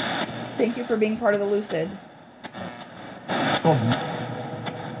 Thank you for being part of the Lucid.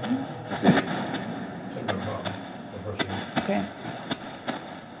 Okay.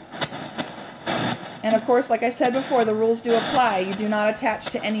 And of course, like I said before, the rules do apply. You do not attach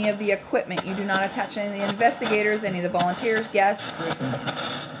to any of the equipment. You do not attach to any of the investigators, any of the volunteers, guests.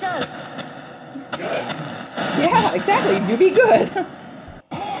 Good. Yeah, exactly. You be good.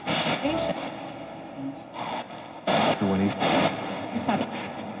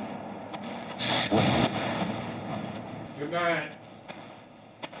 Good night.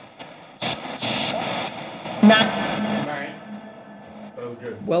 Good night. That was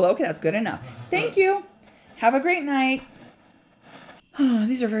good. Well, okay, that's good enough. Thank you. Have a great night.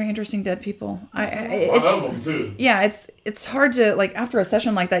 These are very interesting dead people. I love them too. Yeah, it's hard to, like, after a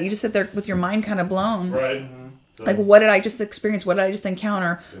session like that, you just sit there with your mind kind of blown. Right. So, Like, what did I just experience? What did I just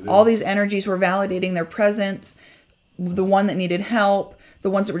encounter? All these energies were validating their presence. The one that needed help, the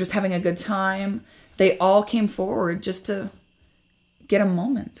ones that were just having a good time, they all came forward just to get a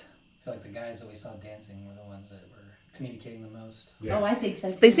moment. I feel like the guys that we saw dancing were the ones that were communicating the most. yeah. Oh, I think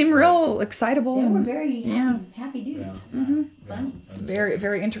so too. They seem real excitable. They were and very happy dudes. Funny. very,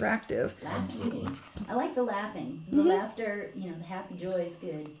 very interactive. Laughing. I like the laughing. The laughter, the happy joy is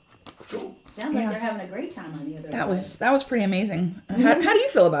good. Cool. Sounds like Yeah. they're having a great time on the other That was pretty amazing. How do you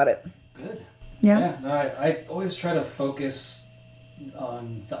feel about it? Good. Yeah. No, I always try to focus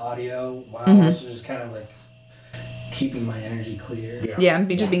on the audio while Mm-hmm. also just kind of like keeping my energy clear. Yeah,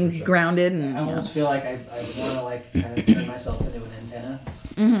 just being grounded and I almost feel like I want to like kind of turn myself into an antenna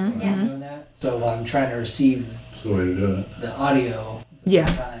when I'm doing that. So I'm trying to receive That's the way to do it. the audio at the Yeah.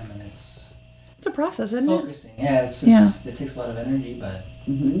 same time, and it's it's a process, isn't it? focusing. Yeah, it's it takes a lot of energy, but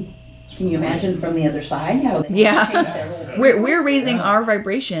Can you imagine from the other side how they Yeah. change their whole We're raising our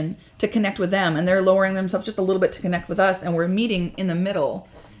vibration to connect with them, and they're lowering themselves just a little bit to connect with us, and we're meeting in the middle.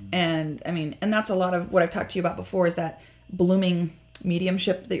 And I mean, and that's a lot of what I've talked to you about before is that blooming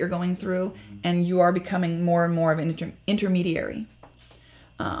mediumship that you're going through, and you are becoming more and more of an intermediary.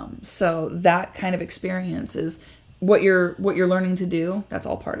 So that kind of experience is what you're learning to do. That's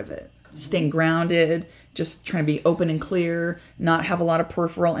all part of it. Staying grounded, just trying to be open and clear, not have a lot of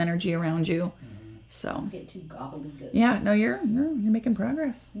peripheral energy around you. So get too gobbledygook. yeah, no, you're making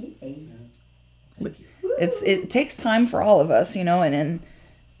progress. Yay. It takes time for all of us, and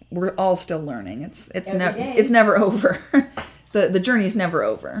we're all still learning. It's day. it's never over. the journey's never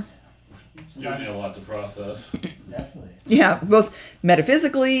over. It's giving you a lot to process. definitely. Yeah, both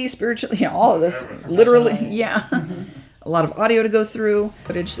metaphysically, spiritually, all of this. Literally, yeah. A lot of audio to go through.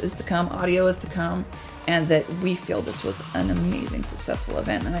 Footage is to come. Audio is to come. And that we feel this was an amazing, successful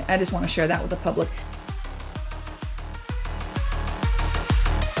event. And I just want to share that with the public.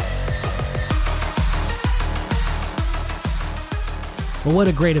 Well, what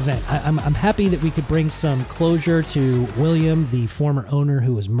a great event. I'm happy that we could bring some closure to William, the former owner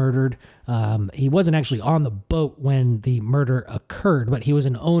who was murdered. He wasn't actually on the boat when the murder occurred, but he was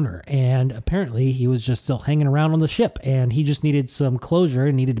an owner, and apparently he was just still hanging around on the ship, and he just needed some closure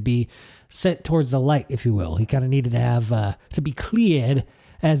and needed to be sent towards the light, if you will. He kind of needed to have to be cleared,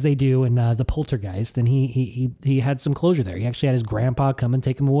 as they do in the Poltergeist, and he had some closure there. He actually had his grandpa come and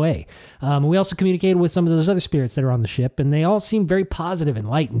take him away. We also communicated with some of those other spirits that are on the ship, and they all seem very positive and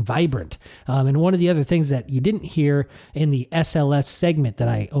light and vibrant. And one of the other things that you didn't hear in the SLS segment that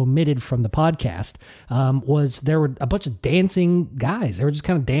I omitted from the podcast was there were a bunch of dancing guys. They were just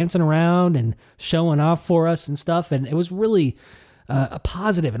kind of dancing around and showing off for us and stuff, and it was really a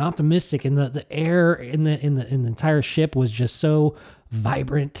positive and optimistic, and the air in the entire ship was just so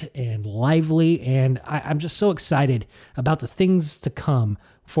vibrant and lively, and I'm just so excited about the things to come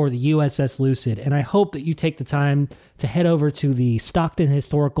for the USS Lucid, and I hope that you take the time to head over to the Stockton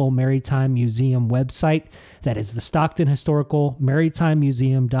Historical Maritime Museum website. That is the Stockton Historical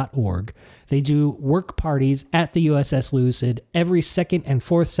Maritimemuseum.org. They do work parties at the USS Lucid every second and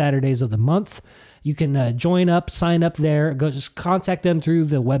fourth Saturdays of the month. You can join up, sign up there, just contact them through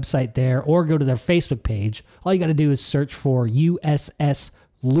the website there, or go to their Facebook page. All you got to do is search for USS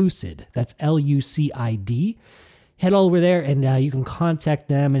Lucid. That's LUCID. Head over there and you can contact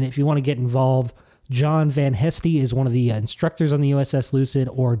them. And if you want to get involved, John Van Heste is one of the instructors on the USS Lucid,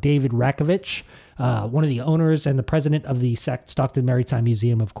 or David Rakovich, one of the owners and the president of the Stockton Maritime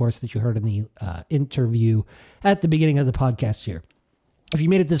Museum, of course, that you heard in the interview at the beginning of the podcast here. If you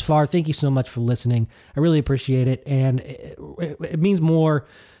made it this far, thank you so much for listening. I really appreciate it. And it means more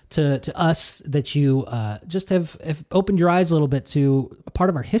to us that you just have opened your eyes a little bit to a part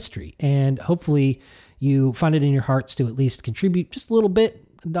of our history. And hopefully you find it in your hearts to at least contribute just a little bit,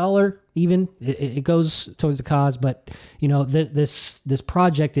 $1 even. It goes towards the cause. But, this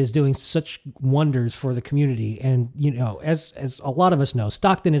project is doing such wonders for the community. And, as a lot of us know,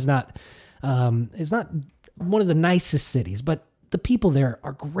 Stockton is not one of the nicest cities, but the people there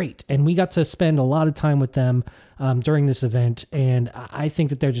are great, and we got to spend a lot of time with them during this event, and I think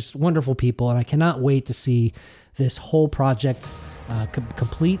that they're just wonderful people, and I cannot wait to see this whole project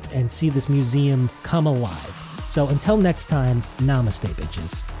complete and see this museum come alive. So until next time, namaste,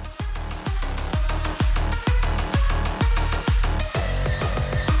 bitches.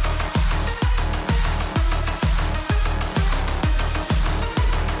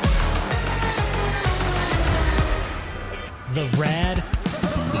 The RAD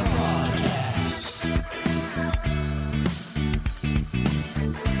Prodcast.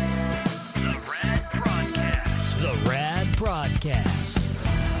 The RAD Prodcast. The RAD Prodcast.